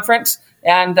Lunen Conference,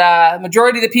 and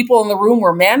majority of the people in the room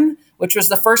were men, which was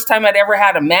the first time I'd ever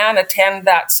had a man attend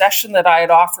that session that I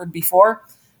had offered before.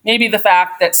 Maybe the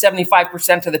fact that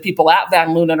 75% of the people at Van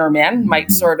Lunen are men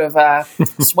might sort of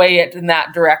sway it in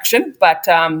that direction. But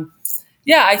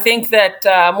I think that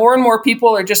more and more people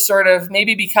are just sort of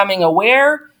maybe becoming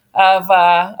aware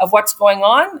of what's going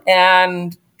on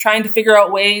and trying to figure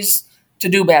out ways to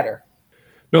do better.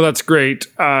 No, that's great.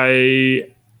 I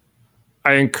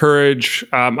encourage,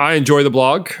 I enjoy the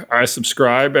blog, I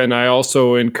subscribe, and I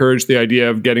also encourage the idea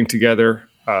of getting together,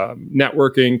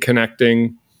 networking,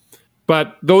 connecting.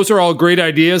 But those are all great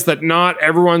ideas that not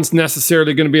everyone's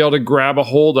necessarily going to be able to grab a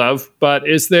hold of. But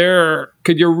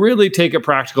could you really take it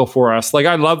practical for us? Like,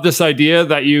 I love this idea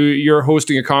that you're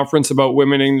hosting a conference about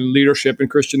women in leadership in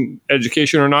Christian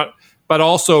education or not, but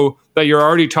also that you're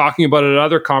already talking about it at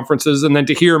other conferences. And then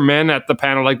to hear men at the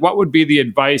panel, like, what would be the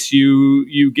advice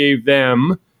you gave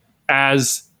them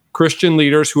as Christian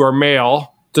leaders who are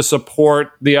male to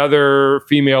support the other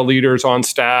female leaders on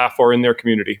staff or in their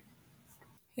community?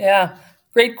 Yeah,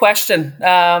 great question.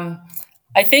 I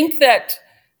think that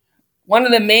one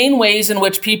of the main ways in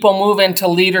which people move into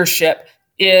leadership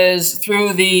is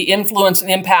through the influence and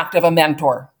impact of a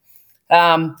mentor.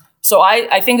 So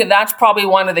I think that that's probably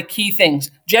one of the key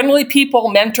things. Generally, people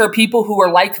mentor people who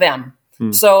are like them.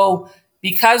 So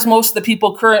because most of the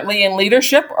people currently in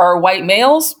leadership are white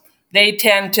males, they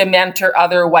tend to mentor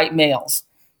other white males.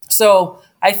 So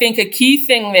I think a key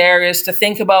thing there is to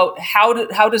think about how do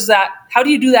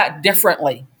you do that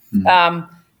differently?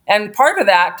 And part of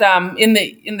that, in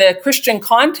the Christian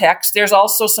context, there's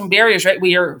also some barriers, right?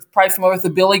 We are probably familiar with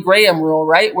the Billy Graham rule,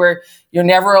 right? Where you're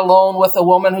never alone with a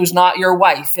woman who's not your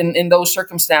wife in those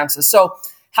circumstances. So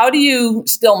how do you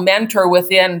still mentor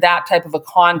within that type of a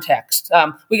context?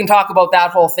 We can talk about that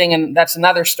whole thing, and that's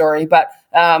another story, but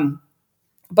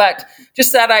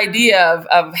just that idea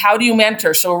of how do you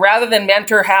mentor? So rather than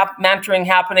mentoring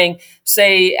happening,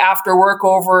 say, after work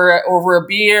over a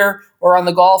beer or on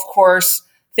the golf course,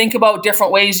 think about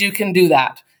different ways you can do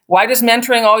that. Why does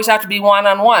mentoring always have to be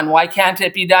one-on-one? Why can't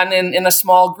it be done in a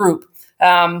small group?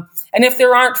 And if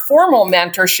there aren't formal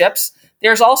mentorships,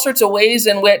 there's all sorts of ways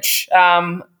in which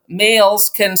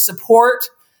males can support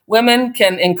women,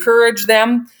 can encourage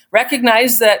them,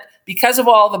 recognize that because of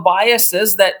all the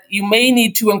biases that you may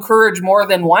need to encourage more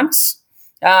than once.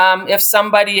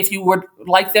 If you would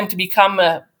like them to become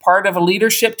a part of a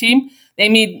leadership team, they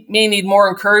may need more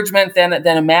encouragement than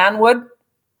a man would.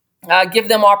 Give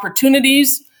them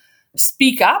opportunities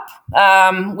speak up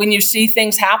when you see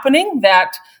things happening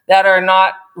that are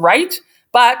not right,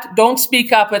 but don't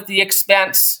speak up at the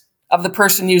expense of the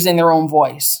person using their own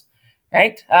voice,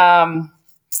 right?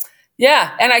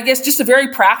 Yeah, and I guess just a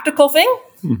very practical thing.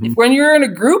 Mm-hmm. When you're in a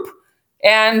group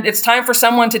and it's time for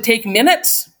someone to take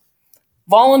minutes,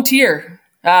 volunteer.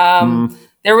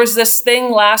 There was this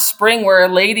thing last spring where a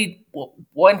lady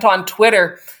went on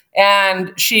Twitter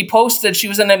and she posted, she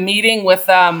was in a meeting with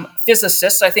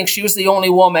physicists. I think she was the only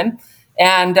woman.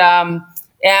 And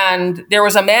there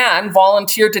was a man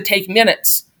volunteered to take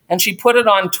minutes. And she put it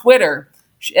on Twitter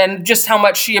and just how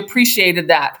much she appreciated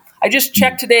that. I just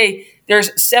checked today,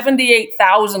 there's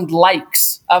 78,000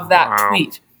 likes of that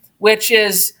tweet, which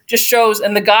just shows,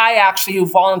 and the guy actually who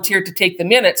volunteered to take the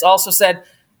minutes also said,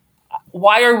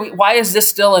 why is this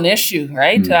still an issue,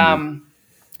 right? Mm-hmm.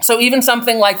 So even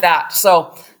something like that.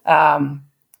 So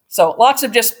lots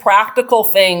of just practical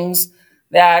things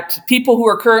that people who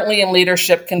are currently in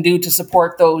leadership can do to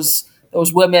support those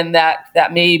women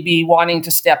that may be wanting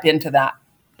to step into that.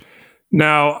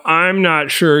 Now, I'm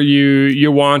not sure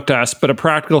you want us, but a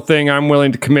practical thing I'm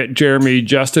willing to commit Jeremy,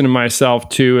 Justin, and myself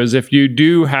to is if you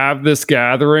do have this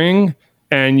gathering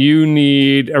and you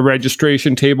need a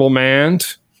registration table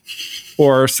manned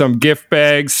or some gift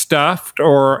bags stuffed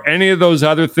or any of those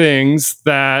other things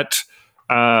that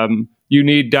you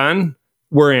need done,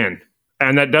 we're in.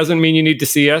 And that doesn't mean you need to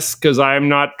see us because I'm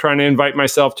not trying to invite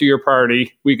myself to your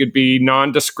party. We could be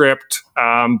nondescript,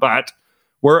 but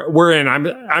we're in.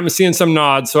 I'm seeing some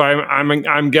nods, so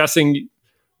I'm guessing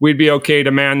we'd be okay to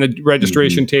man the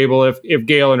registration table if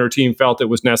Gail and her team felt it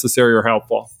was necessary or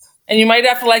helpful. And you might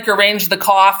have to arrange the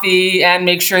coffee and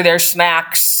make sure there's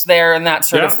snacks there and that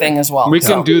sort of thing as well. We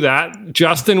can do that.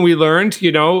 Justin, we learned,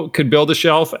 could build a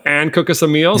shelf and cook us a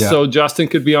meal. Yeah. So Justin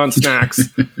could be on snacks.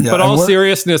 But all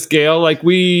seriousness, Gail,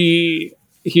 we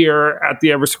here at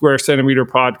the Every Square Centimeter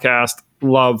podcast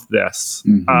love this.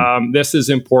 Mm-hmm. This is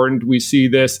important. We see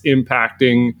this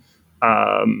impacting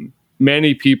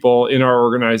many people in our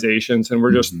organizations, and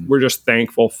we're just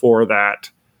thankful for that.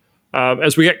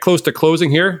 As we get close to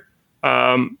closing here,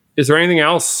 is there anything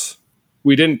else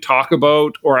we didn't talk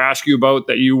about or ask you about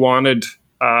that you wanted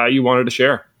to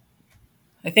share?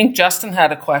 I think Justin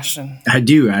had a question. I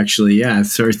do, actually. Yeah.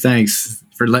 Sorry. Thanks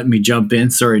for letting me jump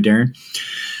in. Sorry, Darren.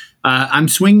 I'm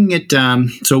swinging it.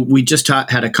 So we just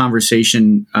had a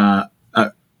conversation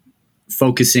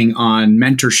focusing on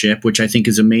mentorship, which I think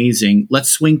is amazing. Let's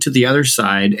swing to the other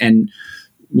side. And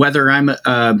whether I'm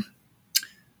a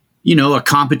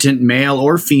competent male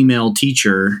or female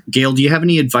teacher, Gail, do you have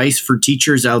any advice for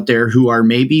teachers out there who are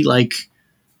maybe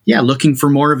looking for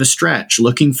more of a stretch,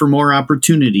 looking for more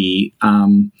opportunity?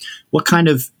 What kind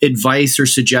of advice or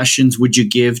suggestions would you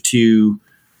give to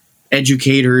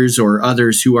educators or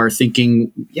others who are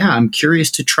thinking, I'm curious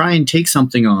to try and take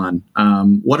something on?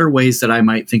 What are ways that I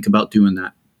might think about doing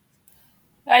that?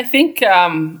 I think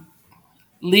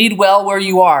lead well where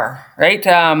you are, right?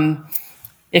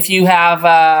 If you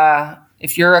have,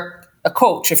 if you're a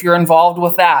coach, if you're involved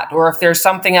with that, or if there's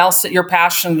something else that you're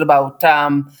passionate about,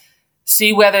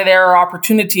 see whether there are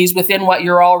opportunities within what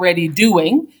you're already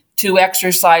doing to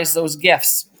exercise those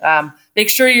gifts. Make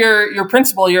sure your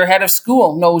principal, your head of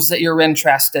school knows that you're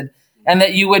interested and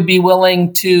that you would be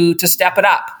willing to step it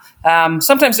up.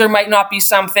 Sometimes there might not be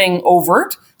something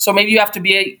overt, so maybe you have to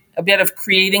be a bit of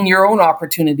creating your own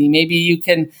opportunity. Maybe you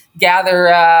can gather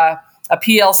a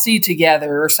PLC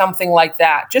together or something like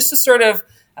that, just to sort of,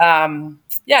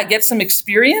 get some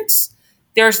experience.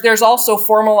 There's also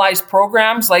formalized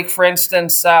programs, like, for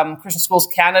instance, Christian Schools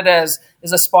Canada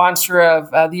is a sponsor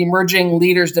of the Emerging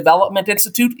Leaders Development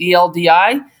Institute,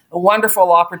 ELDI, a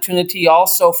wonderful opportunity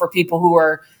also for people who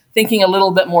are thinking a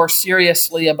little bit more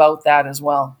seriously about that as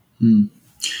well.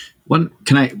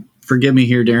 Forgive me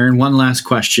here, Darren, one last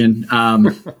question.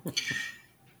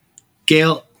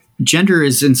 Gail, gender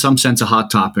is in some sense a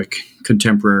hot topic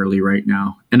contemporarily right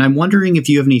now. And I'm wondering if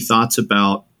you have any thoughts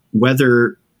about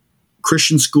whether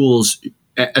Christian schools,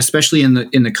 especially in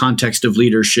the context of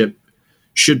leadership,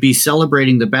 should be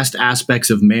celebrating the best aspects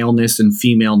of maleness and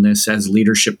femaleness as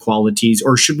leadership qualities,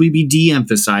 or should we be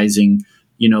de-emphasizing,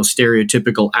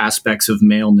 stereotypical aspects of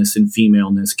maleness and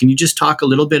femaleness? Can you just talk a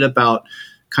little bit about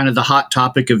kind of the hot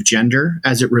topic of gender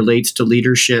as it relates to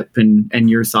leadership and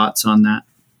your thoughts on that?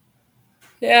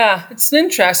 Yeah, it's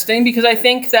interesting because I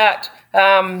think that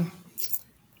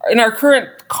in our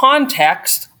current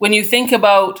context, when you think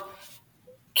about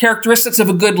characteristics of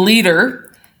a good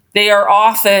leader, they are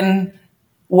often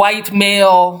white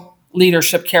male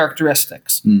leadership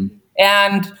characteristics.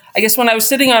 And I guess when I was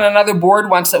sitting on another board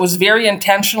once that was very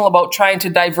intentional about trying to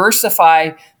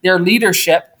diversify their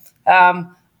leadership,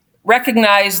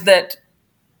 recognize that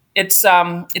it's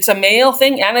a male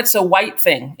thing and it's a white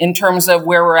thing in terms of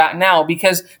where we're at now,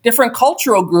 because different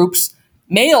cultural groups,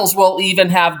 males will even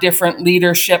have different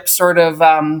leadership sort of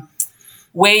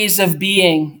ways of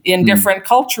being in different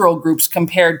cultural groups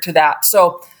compared to that.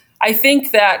 So I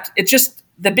think that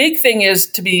the big thing is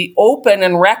to be open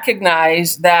and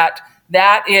recognize that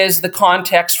that is the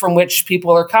context from which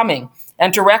people are coming,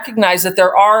 and to recognize that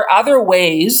there are other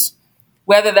ways,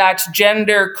 whether that's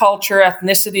gender, culture,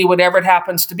 ethnicity, whatever it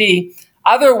happens to be,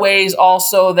 other ways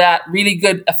also that really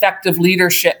good, effective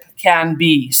leadership can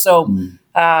be. So,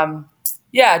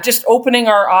 just opening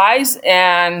our eyes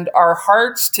and our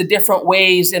hearts to different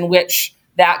ways in which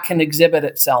that can exhibit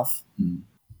itself.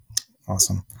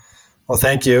 Awesome. Well,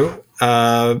 thank you,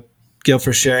 Gail,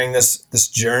 for sharing this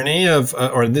journey of,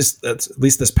 that's at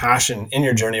least this passion in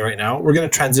your journey right now. We're going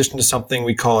to transition to something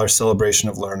we call our celebration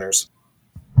of learners.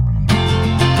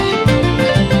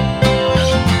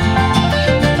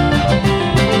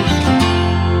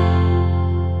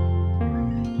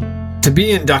 To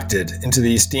be inducted into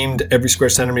the esteemed Every Square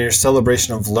Centimeter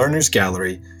Celebration of Learners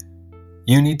Gallery,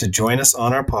 you need to join us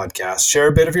on our podcast, share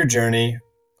a bit of your journey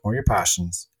or your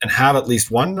passions, and have at least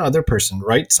one other person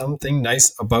write something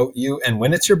nice about you. And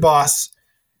when it's your boss,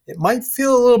 it might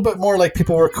feel a little bit more like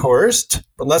people were coerced,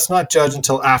 but let's not judge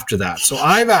until after that. So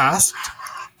I've asked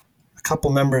a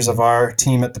couple members of our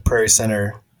team at the Prairie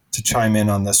Center to chime in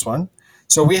on this one.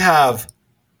 So we have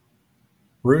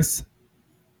Ruth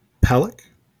Pellick.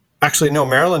 Actually, no,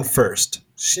 Marilyn first.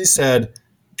 She said,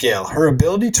 Gail, her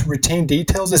ability to retain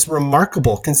details is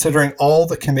remarkable considering all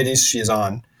the committees she is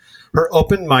on. Her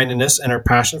open-mindedness and her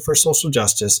passion for social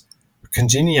justice, her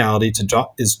congeniality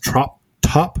is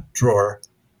top drawer,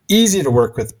 easy to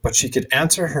work with, but she could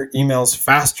answer her emails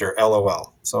faster,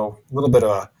 LOL. So a little bit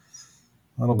of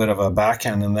a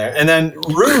backhand in there. And then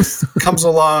Ruth comes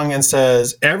along and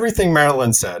says everything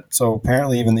Marilyn said. So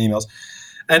apparently even the emails.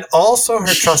 And also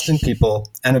her trust in people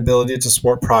and ability to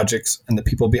support projects and the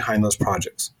people behind those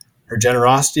projects. Her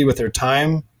generosity with her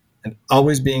time and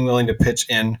always being willing to pitch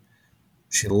in.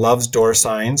 She loves door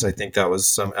signs. I think that was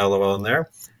some LOL in there.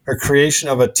 Her creation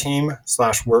of a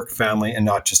team/work family and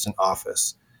not just an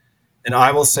office. And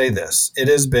I will say this, it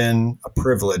has been a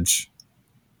privilege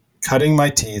cutting my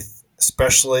teeth,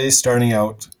 especially starting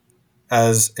out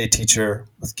as a teacher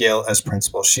with Gail as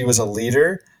principal. She was a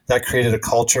leader that created a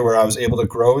culture where I was able to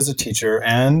grow as a teacher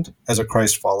and as a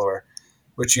Christ follower,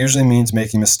 which usually means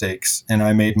making mistakes, and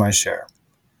I made my share.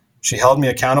 She held me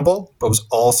accountable, but was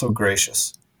also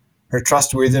gracious. Her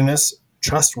trustworthiness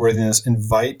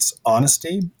invites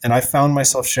honesty, and I found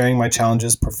myself sharing my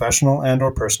challenges, professional and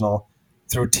or personal,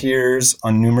 through tears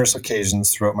on numerous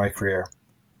occasions throughout my career.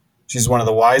 She's one of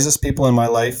the wisest people in my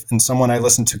life and someone I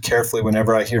listen to carefully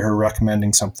whenever I hear her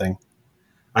recommending something.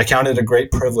 I count it a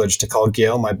great privilege to call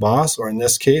Gail my boss, or in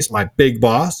this case, my big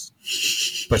boss.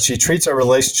 But she treats our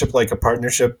relationship like a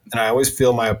partnership, and I always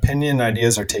feel my opinion and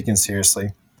ideas are taken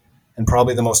seriously. And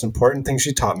probably the most important thing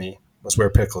she taught me was where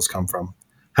pickles come from.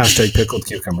 # pickled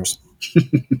cucumbers.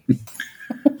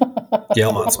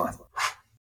 Gail Montsma.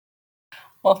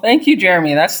 Well, thank you,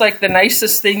 Jeremy. That's like the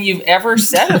nicest thing you've ever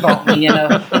said about me in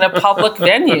a public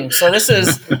venue. So this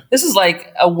is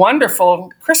like a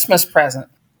wonderful Christmas present.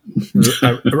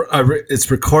 It's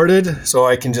recorded, so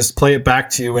I can just play it back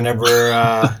to you whenever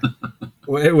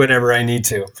I need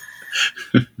to.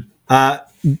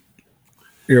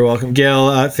 You're welcome,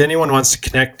 Gail. If anyone wants to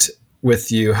connect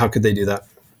with you, how could they do that?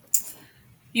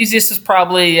 Easiest is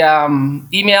probably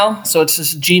email. So it's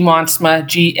just gmonsma,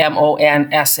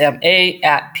 GMONSMA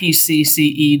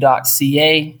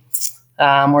 @pcce.ca.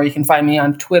 Or you can find me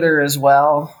on Twitter as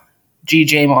well,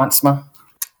 GJ Montsma.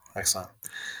 Excellent.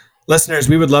 Listeners,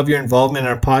 we would love your involvement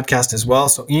in our podcast as well.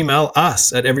 So email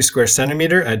us at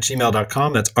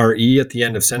everysquarecentimeter@gmail.com. That's RE at the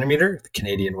end of centimeter, the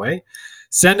Canadian way.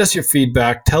 Send us your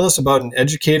feedback. Tell us about an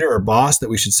educator or boss that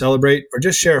we should celebrate, or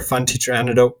just share a fun teacher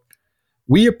anecdote.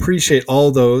 We appreciate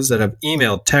all those that have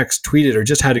emailed, text, tweeted, or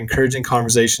just had encouraging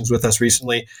conversations with us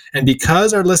recently. And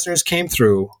because our listeners came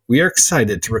through, we are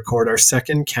excited to record our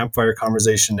second campfire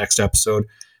conversation next episode,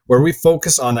 where we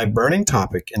focus on a burning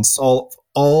topic and solve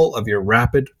all of your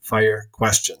rapid fire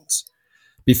questions.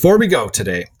 Before we go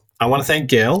today, I want to thank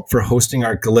Gail for hosting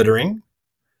our glittering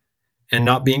and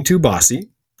not being too bossy,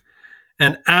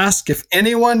 and ask if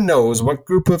anyone knows what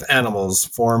group of animals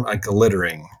form a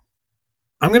glittering.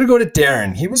 I'm going to go to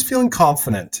Darren. He was feeling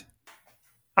confident.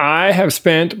 I have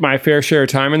spent my fair share of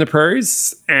time in the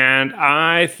prairies, and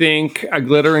I think a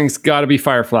glittering's got to be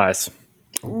fireflies.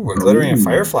 Ooh, a glittering and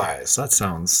fireflies. That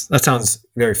sounds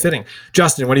very fitting.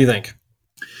 Justin, what do you think?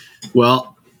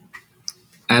 Well,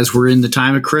 as we're in the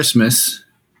time of Christmas,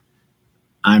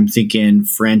 I'm thinking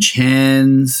French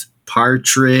hens,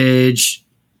 partridge,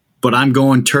 but I'm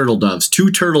going turtle doves.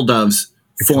 2 turtle doves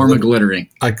form a glittering.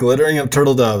 A glittering of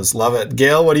turtle doves. Love it.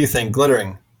 Gail, what do you think?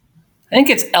 Glittering. I think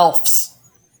it's elves.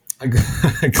 A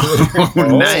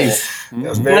glittering. Nice.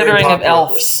 Glittering of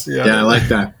elves. Yeah, I like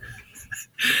that.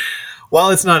 Well,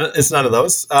 it's none of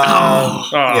those.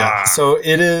 Yeah, so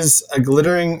it is a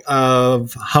glittering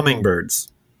of hummingbirds.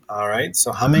 All right,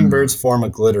 so hummingbirds form a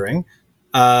glittering.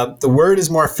 The word is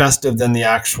more festive than the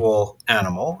actual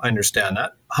animal. I understand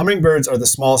that. Hummingbirds are the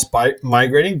smallest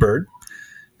migrating bird.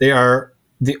 They are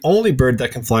the only bird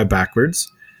that can fly backwards.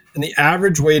 And the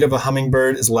average weight of a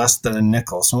hummingbird is less than a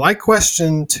nickel. So my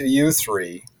question to you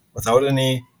 3, without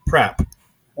any prep,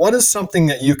 what is something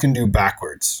that you can do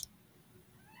backwards?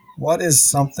 What is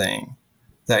something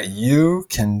that you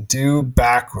can do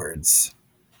backwards?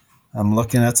 I'm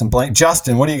looking at some blank.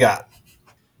 Justin, what do you got?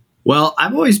 Well,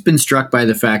 I've always been struck by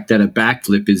the fact that a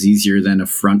backflip is easier than a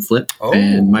front flip. Oh.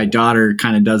 And my daughter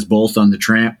kind of does both on the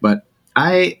tramp. But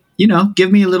give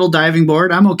me a little diving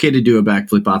board. I'm okay to do a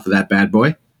backflip off of that bad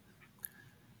boy.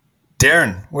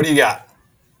 Darren, what do you got?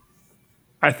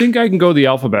 I think I can go the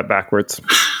alphabet backwards.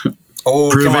 Oh,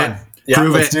 Prove come it. on. Yeah,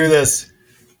 Prove let's it. do this.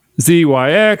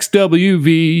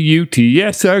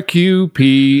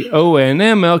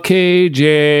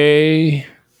 ZYXWVUTSRQPONMLKJ.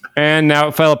 And now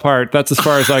it fell apart. That's as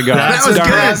far as I got. That's was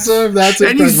impressive. That's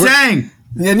And you impressive. sang.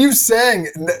 And you sang.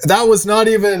 That was not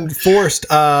even forced.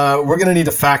 We're going to need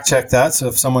to fact check that. So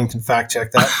if someone can fact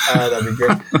check that, that'd be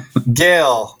great.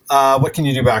 Gail, what can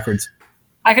you do backwards?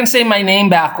 I can say my name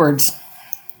backwards.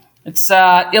 It's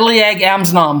Iliag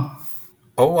Amsnom.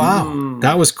 Oh, wow.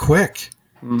 That was quick.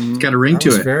 It's got a ring That to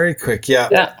was it. very quick. Yeah.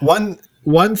 Yeah. One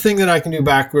thing that I can do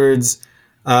backwards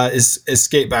is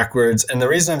skate backwards. And the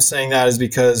reason I'm saying that is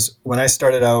because when I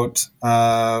started out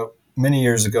many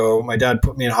years ago, my dad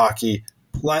put me in hockey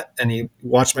and he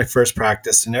watched my first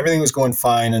practice and everything was going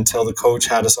fine until the coach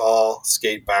had us all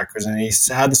skate backwards. And he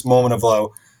had this moment of,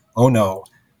 oh no,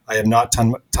 I have not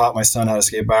taught my son how to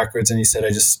skate backwards. And he said, I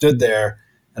just stood there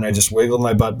and I just wiggled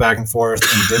my butt back and forth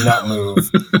and did not move.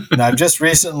 And I've just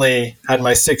recently had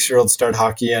my 6-year-old start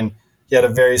hockey, and he had a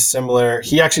very similar,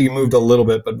 he actually moved a little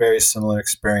bit, but very similar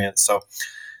experience. So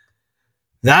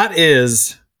that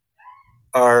is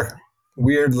our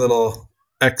weird little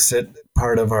exit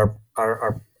part of our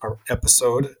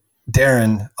episode.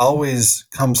 Darren always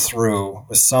comes through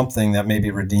with something that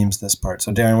maybe redeems this part.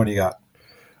 So Darren, what do you got?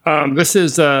 This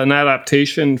is an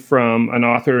adaptation from an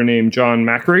author named John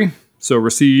Macri. So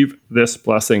receive this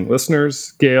blessing.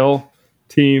 Listeners, Gail,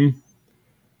 team,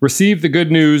 receive the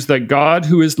good news that God,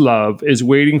 who is love, is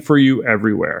waiting for you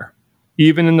everywhere,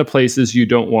 even in the places you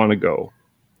don't want to go.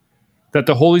 That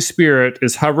the Holy Spirit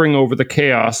is hovering over the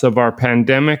chaos of our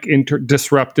pandemic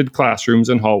disrupted classrooms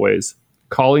and hallways,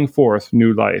 calling forth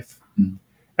new life.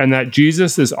 And that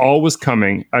Jesus is always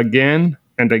coming again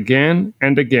and again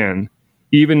and again,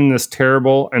 even in this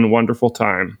terrible and wonderful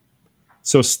time.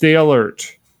 So stay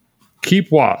alert.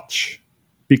 Keep watch,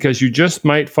 because you just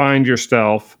might find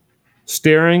yourself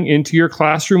staring into your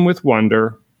classroom with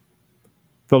wonder,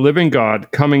 the living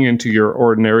God coming into your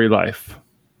ordinary life.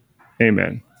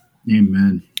 Amen.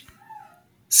 Amen.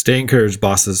 Stay encouraged,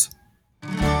 bosses.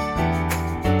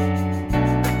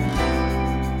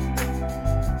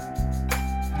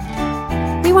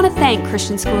 We want to thank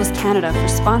Christian Schools Canada for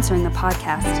sponsoring the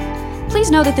podcast. Please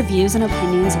know that the views and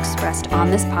opinions expressed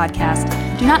on this podcast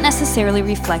do not necessarily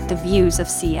reflect the views of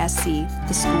CSC,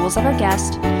 the schools of our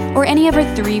guest, or any of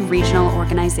our 3 regional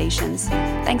organizations.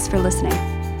 Thanks for listening.